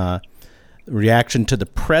 reaction to the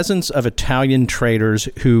presence of Italian traders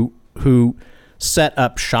who set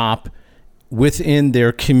up shop within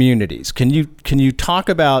their communities. Can you talk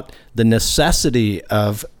about the necessity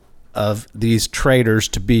of these traders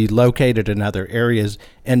to be located in other areas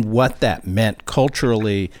and what that meant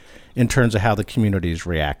culturally in terms of how the communities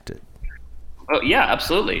reacted? Oh, yeah,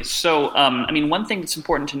 absolutely. So, one thing that's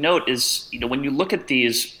important to note is, when you look at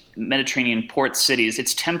these Mediterranean port cities,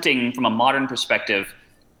 it's tempting from a modern perspective,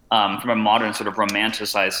 from a modern sort of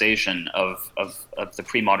romanticization of the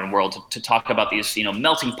pre-modern world to talk about these,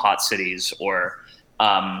 melting pot cities or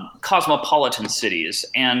cosmopolitan cities.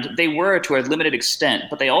 And they were to a limited extent,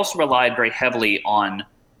 but they also relied very heavily on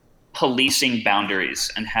policing boundaries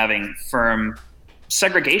and having firm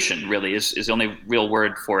segregation, really is the only real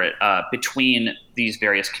word for it, between these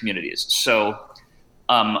various communities. So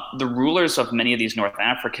the rulers of many of these North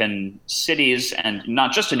African cities, and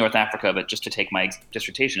not just in North Africa, but just to take my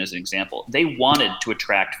dissertation as an example, they wanted to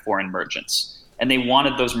attract foreign merchants, and they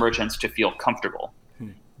wanted those merchants to feel comfortable.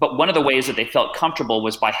 But one of the ways that they felt comfortable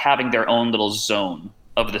was by having their own little zone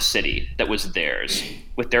of the city that was theirs,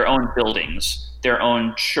 with their own buildings, their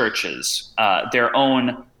own churches, their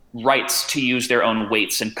own rights to use their own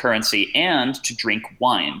weights and currency, and to drink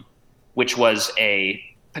wine, which was a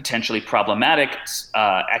potentially problematic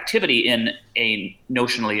activity in a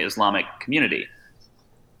notionally Islamic community.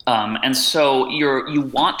 And so you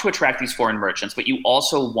want to attract these foreign merchants, but you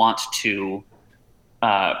also want to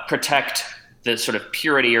protect the sort of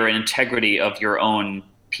purity or integrity of your own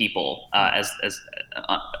people, as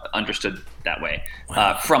understood that way,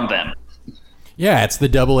 from them. Yeah, it's the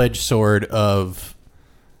double-edged sword of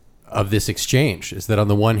this exchange, is that on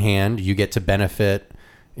the one hand you get to benefit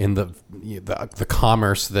in the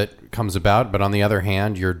commerce that comes about, but on the other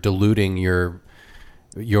hand you're diluting your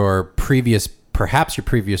previous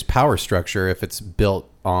power structure if it's built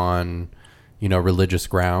on religious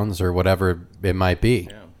grounds or whatever it might be.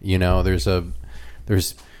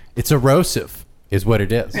 It's erosive is what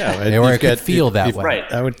it is. Yeah, or it could feel that way.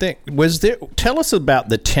 Right. I would think. Tell us about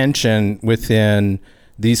the tension within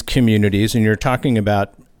these communities, and you're talking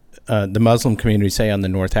about the Muslim community, say on the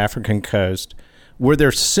North African coast. Were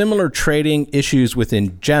there similar trading issues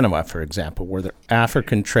within Genoa, for example? Were there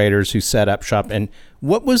African traders who set up shop? And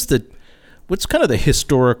what's kind of the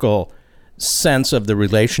historical sense of the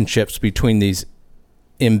relationships between these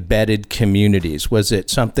embedded communities? Was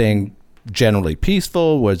it something generally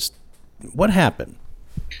peaceful? What happened?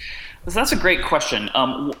 So that's a great question.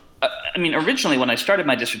 Originally when I started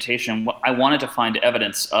my dissertation, I wanted to find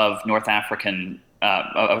evidence of North African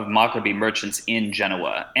of Maghrebi merchants in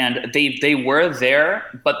Genoa. And they were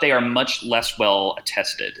there, but they are much less well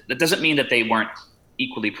attested. That doesn't mean that they weren't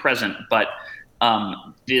equally present, but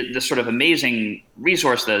the sort of amazing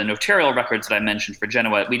resource, the notarial records that I mentioned for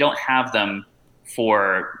Genoa, we don't have them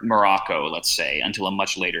for Morocco, let's say, until a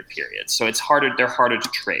much later period. So they're harder to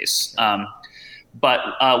trace. But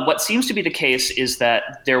what seems to be the case is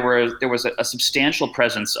that there was a substantial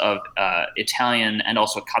presence of Italian and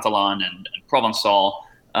also Catalan and Provençal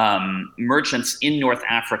merchants in North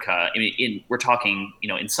Africa. We're talking,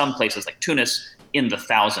 in some places like Tunis, in the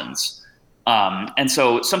thousands. And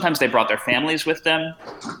so sometimes they brought their families with them.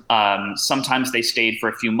 Sometimes they stayed for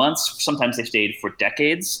a few months. Sometimes they stayed for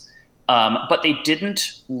decades. But they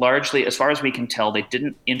didn't largely, as far as we can tell, they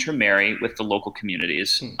didn't intermarry with the local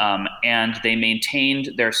communities. And they maintained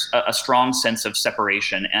a strong sense of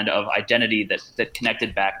separation and of identity that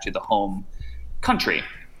connected back to the home country.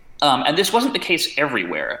 And this wasn't the case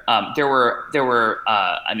everywhere. There were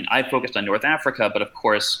I focused on North Africa, but of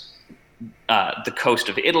course, the coast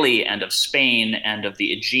of Italy and of Spain and of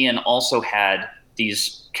the Aegean also had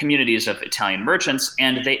these communities of Italian merchants,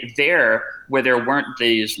 and where there weren't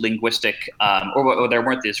these linguistic or there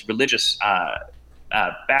weren't these religious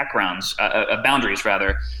boundaries,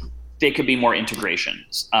 rather, they could be more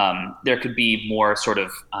integrations. There could be more sort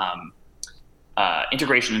of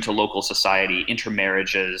integration into local society,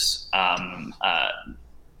 intermarriages,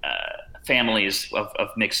 families of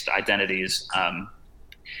mixed identities.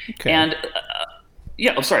 Okay. And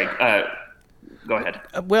sorry. Go ahead.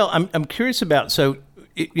 Well, I'm curious about,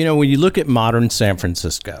 when you look at modern San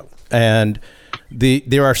Francisco, and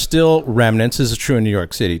There are still remnants. This is true in New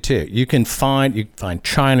York City too. You can find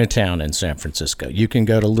Chinatown in San Francisco. You can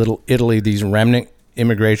go to Little Italy. These remnant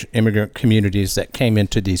immigrant communities that came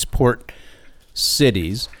into these port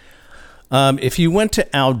cities. If you went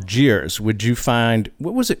to Algiers, would you find,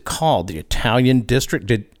 what was it called? The Italian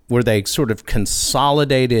district? Were they sort of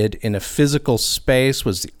consolidated in a physical space?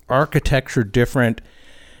 Was the architecture different?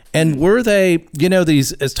 And were they,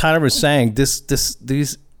 these, as Tyler was saying,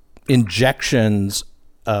 these injections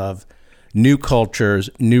of new cultures,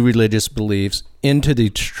 new religious beliefs into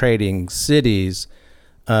these trading cities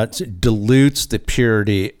dilutes the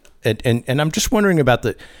purity. And I'm just wondering about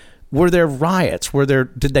were there riots?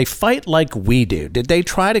 Did they fight like we do? Did they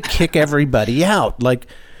try to kick everybody out?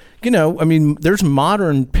 There's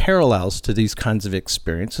modern parallels to these kinds of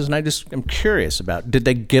experiences, and I'm curious about, did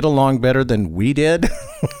they get along better than we did?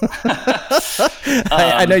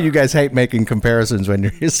 I know you guys hate making comparisons when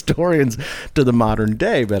you're historians to the modern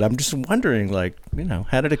day, but I'm just wondering,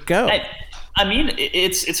 how did it go?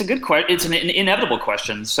 It's a good question. It's an inevitable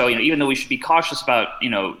question. So, even though we should be cautious about,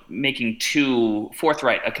 making too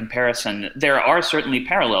forthright a comparison, there are certainly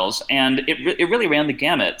parallels, and it really ran the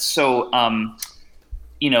gamut. So,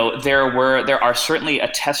 there are certainly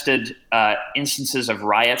attested instances of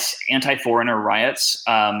riots, anti-foreigner riots,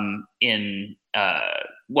 all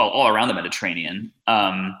around the Mediterranean.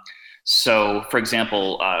 So, for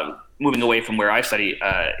example, moving away from where I study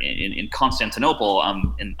in Constantinople,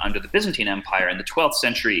 under the Byzantine Empire in the 12th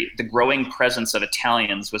century, the growing presence of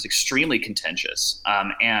Italians was extremely contentious.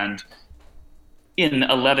 And in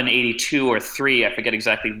 1182 or 3, I forget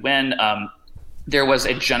exactly when, there was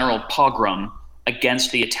a general pogrom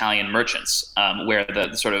against the Italian merchants, where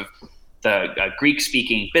the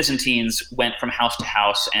Greek-speaking Byzantines went from house to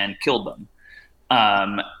house and killed them.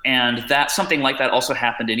 And something like that also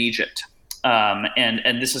happened in Egypt.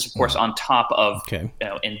 And this is, of course, on top of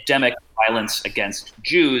endemic violence against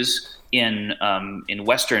Jews in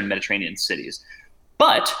Western Mediterranean cities.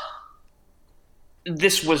 But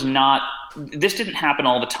this didn't happen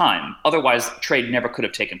all the time. Otherwise, trade never could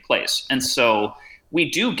have taken place. And so we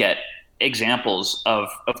do get examples of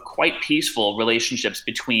quite peaceful relationships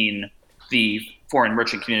between the foreign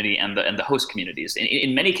merchant community and the host communities.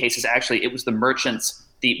 In many cases, actually, it was the merchant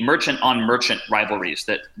on merchant rivalries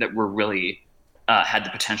that were really had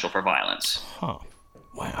the potential for violence. Huh.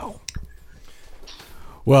 Wow.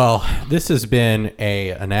 Well, this has been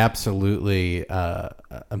an absolutely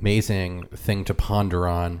amazing thing to ponder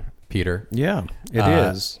on, Peter. Yeah, it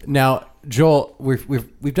is. Now, Joel,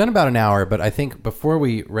 we've done about an hour, but I think before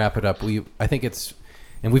we wrap it up, we've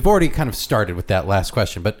already kind of started with that last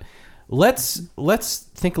question, but let's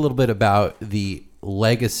think a little bit about the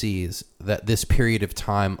legacies that this period of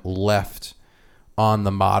time left on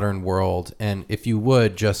the modern world, and if you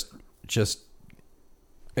would just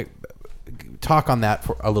talk on that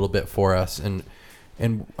for a little bit for us, and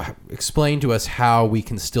explain to us how we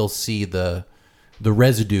can still see the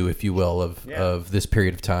residue, if you will, of this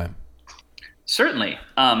period of time. Certainly.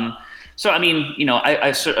 I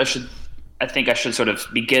think I should sort of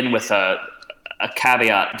begin with a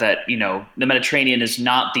caveat that, the Mediterranean is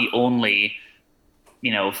not the only,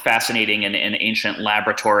 fascinating and ancient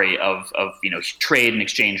laboratory of trade and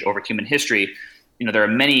exchange over human history. There are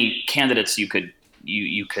many candidates you could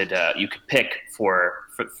pick for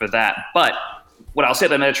that. But what I'll say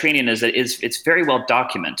about the Mediterranean is that it's very well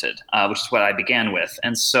documented, which is what I began with.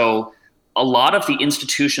 And so a lot of the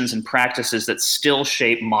institutions and practices that still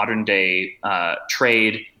shape modern day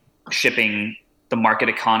trade, shipping, the market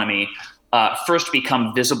economy, first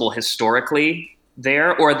become visible historically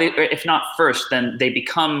there, or if not first, then they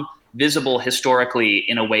become visible historically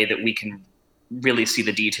in a way that we can really see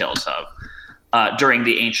the details of during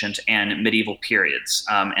the ancient and medieval periods.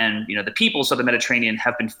 And the peoples of the Mediterranean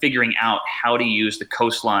have been figuring out how to use the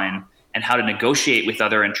coastline and how to negotiate with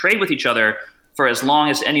and trade with each other for as long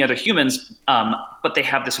as any other humans, but they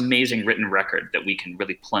have this amazing written record that we can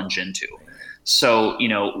really plunge into. So,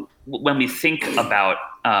 when we think about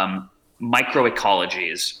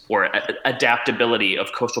microecologies or adaptability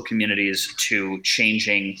of coastal communities to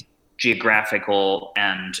changing geographical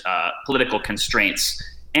and political constraints,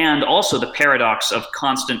 and also the paradox of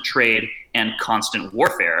constant trade and constant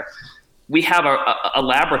warfare, we have a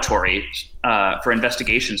laboratory for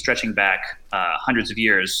investigation stretching back thousands of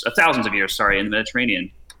years, in the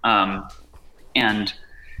Mediterranean. And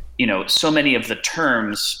so many of the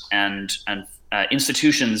terms and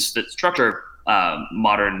institutions that structure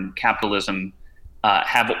modern capitalism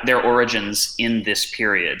have their origins in this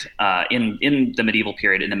period, in the medieval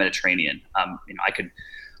period in the Mediterranean. I could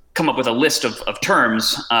come up with a list of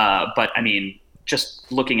terms, but just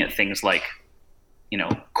looking at things like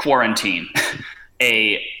quarantine,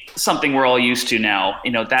 something we're all used to now,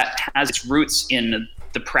 that has its roots in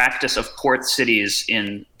the practice of port cities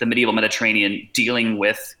in the medieval Mediterranean dealing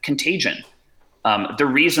with contagion. The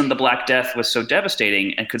reason the Black Death was so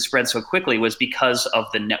devastating and could spread so quickly was because of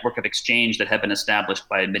the network of exchange that had been established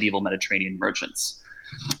by medieval Mediterranean merchants,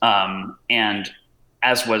 and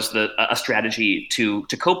as was a strategy to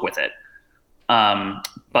cope with it.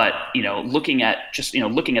 But looking at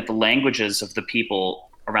the languages of the people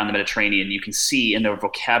around the Mediterranean, you can see in their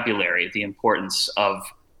vocabulary the importance of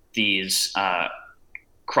these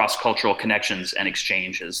cross-cultural connections and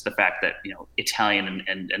exchanges. The fact that Italian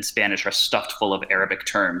and Spanish are stuffed full of Arabic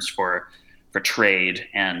terms for trade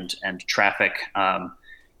and traffic,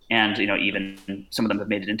 and even some of them have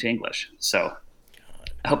made it into English. So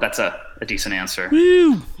I hope that's a decent answer.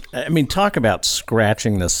 Woo. I mean, talk about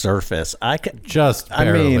scratching the surface. I'm just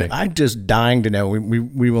dying to know.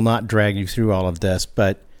 We will not drag you through all of this,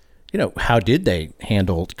 but how did they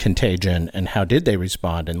handle contagion and how did they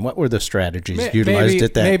respond and what were the strategies utilized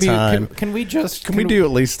at that time? Can we do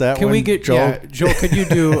at least that? Can one, we get Joel? Yeah, Joel? Could you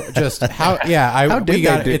do just how? Yeah, how did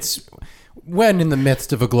they do? It's when in the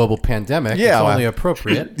midst of a global pandemic. Yeah, it's only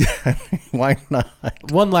appropriate. Why not?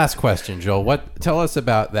 One last question, Joel. Tell us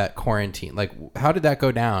about that quarantine. Like, how did that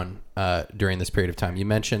go down during this period of time? You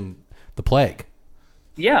mentioned the plague.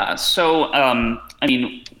 Yeah. So,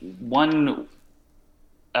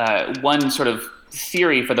 one sort of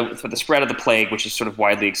theory for the spread of the plague, which is sort of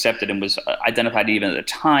widely accepted and was identified even at the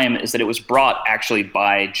time, is that it was brought actually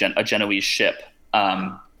by a Genoese ship.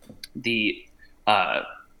 The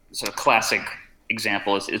sort of classic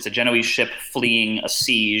example is a Genoese ship fleeing a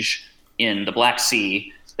siege in the Black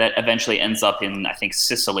Sea that eventually ends up in, I think,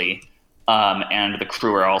 Sicily, and the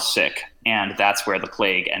crew are all sick, and that's where the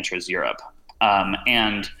plague enters Europe.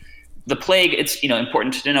 And the plague, it's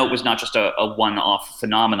important to note, was not just a one-off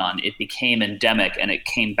phenomenon. It became endemic, and it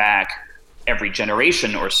came back every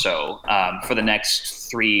generation or so for the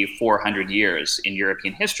next 300-400 years in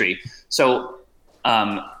European history. So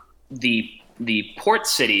the port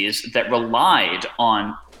cities that relied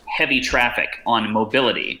on heavy traffic, on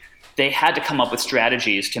mobility, they had to come up with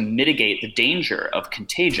strategies to mitigate the danger of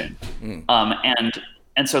contagion. And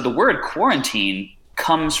so the word quarantine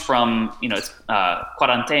comes from, it's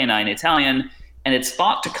quarantena in Italian, and it's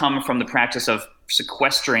thought to come from the practice of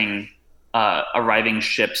sequestering arriving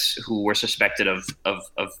ships who were suspected of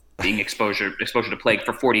being exposure to plague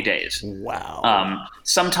for 40 days. Wow.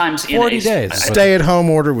 Sometimes 40 days. Stay-at-home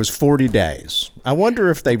order was 40 days. I wonder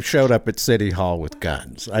if they showed up at City Hall with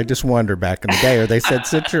guns. I just wonder back in the day, or they said,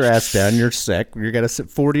 sit your ass down, you're sick, you're going to sit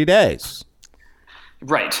 40 days.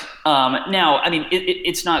 Right. Now,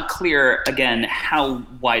 it's not clear, again, how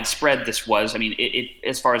widespread this was. It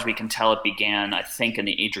as far as we can tell, it began, I think, in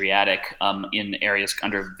the Adriatic, in areas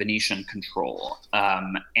under Venetian control.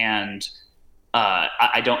 I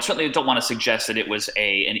certainly don't want to suggest that it was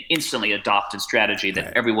an instantly adopted strategy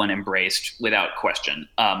that everyone embraced without question.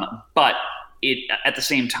 But at the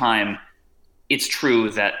same time, it's true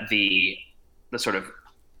that the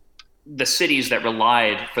cities that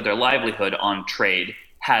relied for their livelihood on trade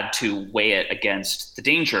had to weigh it against the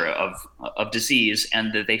danger of disease,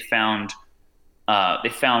 and that they found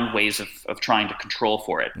ways of trying to control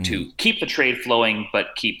for it, to keep the trade flowing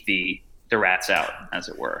but keep the rats out, as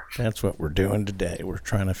it were. That's what we're doing today. We're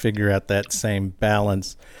trying to figure out that same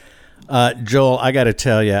balance. Joel, I got to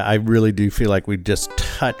tell you, I really do feel like we just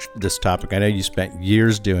touched this topic. I know you spent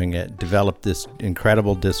years doing it, developed this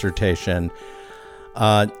incredible dissertation.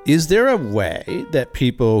 Is there a way that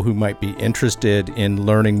people who might be interested in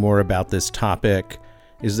learning more about this topic,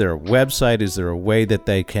 is there a website? Is there a way that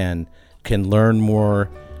they can learn more?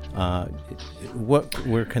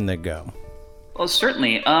 Where can they go? Well,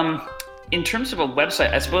 certainly. In terms of a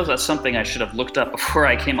website, I suppose that's something I should have looked up before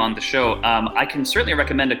I came on the show. I can certainly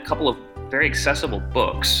recommend a couple of very accessible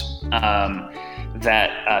books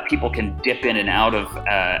that people can dip in and out of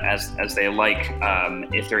as they like,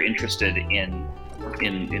 if they're interested in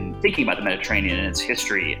thinking about the Mediterranean and its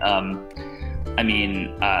history.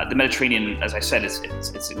 The Mediterranean, as I said,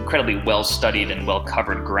 it's incredibly well studied and well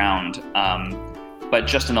covered ground. But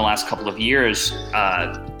just in the last couple of years,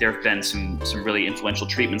 there have been some really influential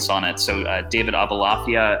treatments on it. So David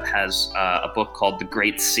Abalafia has a book called The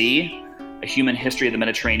Great Sea, A Human History of the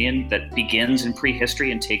Mediterranean, that begins in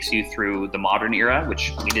prehistory and takes you through the modern era,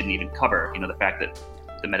 which we didn't even cover. The fact that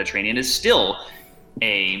the Mediterranean is still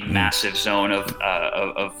a massive zone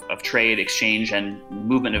of trade, exchange, and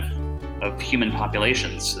movement of human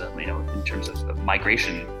populations, in terms of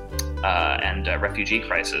migration and refugee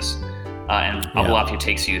crisis. And Abalafia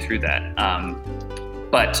takes you through that.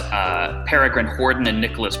 But Peregrine Horton and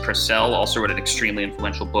Nicholas Purcell also wrote an extremely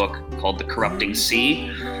influential book called The Corrupting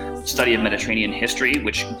Sea, Study of Mediterranean History,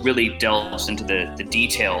 which really delves into the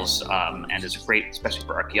details and is great, especially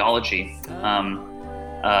for archaeology.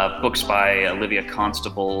 Books by Olivia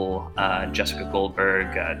Constable, Jessica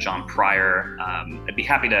Goldberg, John Pryor. I'd be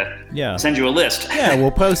happy to send you a list. Yeah,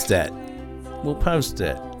 we'll post it.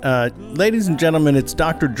 Ladies and gentlemen, it's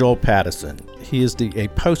Dr. Joel Pattison. He is a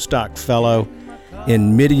postdoc fellow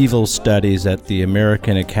in medieval studies at the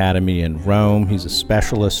American Academy in Rome. He's a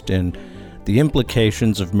specialist in the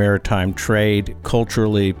implications of maritime trade,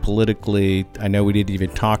 culturally, politically. I know we didn't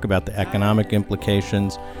even talk about the economic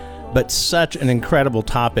implications, but such an incredible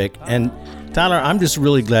topic. And Tyler, I'm just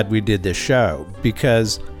really glad we did this show,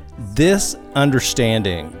 because this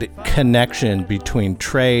understanding, the connection between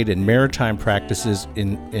trade and maritime practices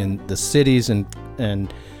in the cities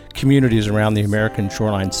and communities around the American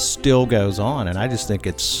shoreline still goes on, and I just think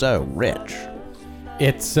it's so rich.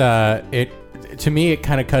 It's to me, it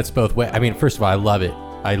kind of cuts both ways. I mean, first of all, I love it.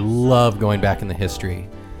 I love going back in the history,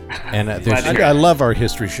 and I love our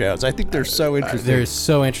history shows. I think they're so interesting. They're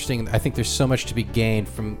so interesting. I think there's so much to be gained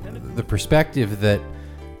from the perspective that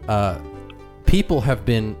people have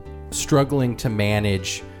been struggling to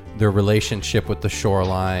manage their relationship with the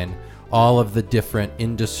shoreline, all of the different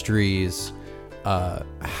industries,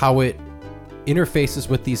 how it interfaces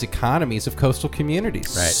with these economies of coastal communities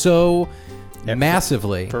so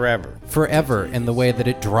massively forever, and the way that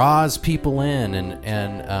it draws people in,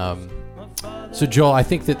 and so Joel, I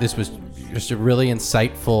think that this was just a really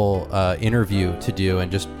insightful interview to do,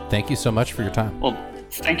 and just thank you so much for your time. Well,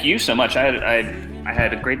 thank you so much. I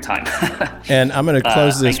had a great time. And I'm going to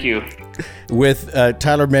close this. Thank you. With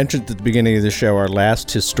Tyler mentioned at the beginning of the show, our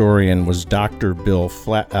last historian was Dr. Bill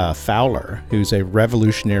Fowler, who's a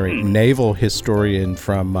revolutionary naval historian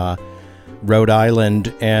from Rhode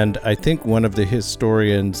Island, and I think one of the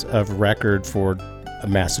historians of record for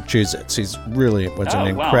Massachusetts. He's really was an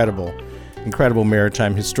incredible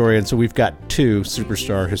maritime historian. So we've got two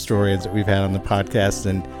superstar historians that we've had on the podcast,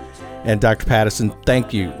 and Dr. Pattison,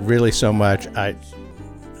 thank you really so much. I'd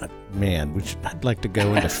like to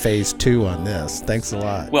go into phase 2 on this. Thanks a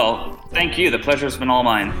lot. Well, thank you. The pleasure's been all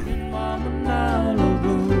mine.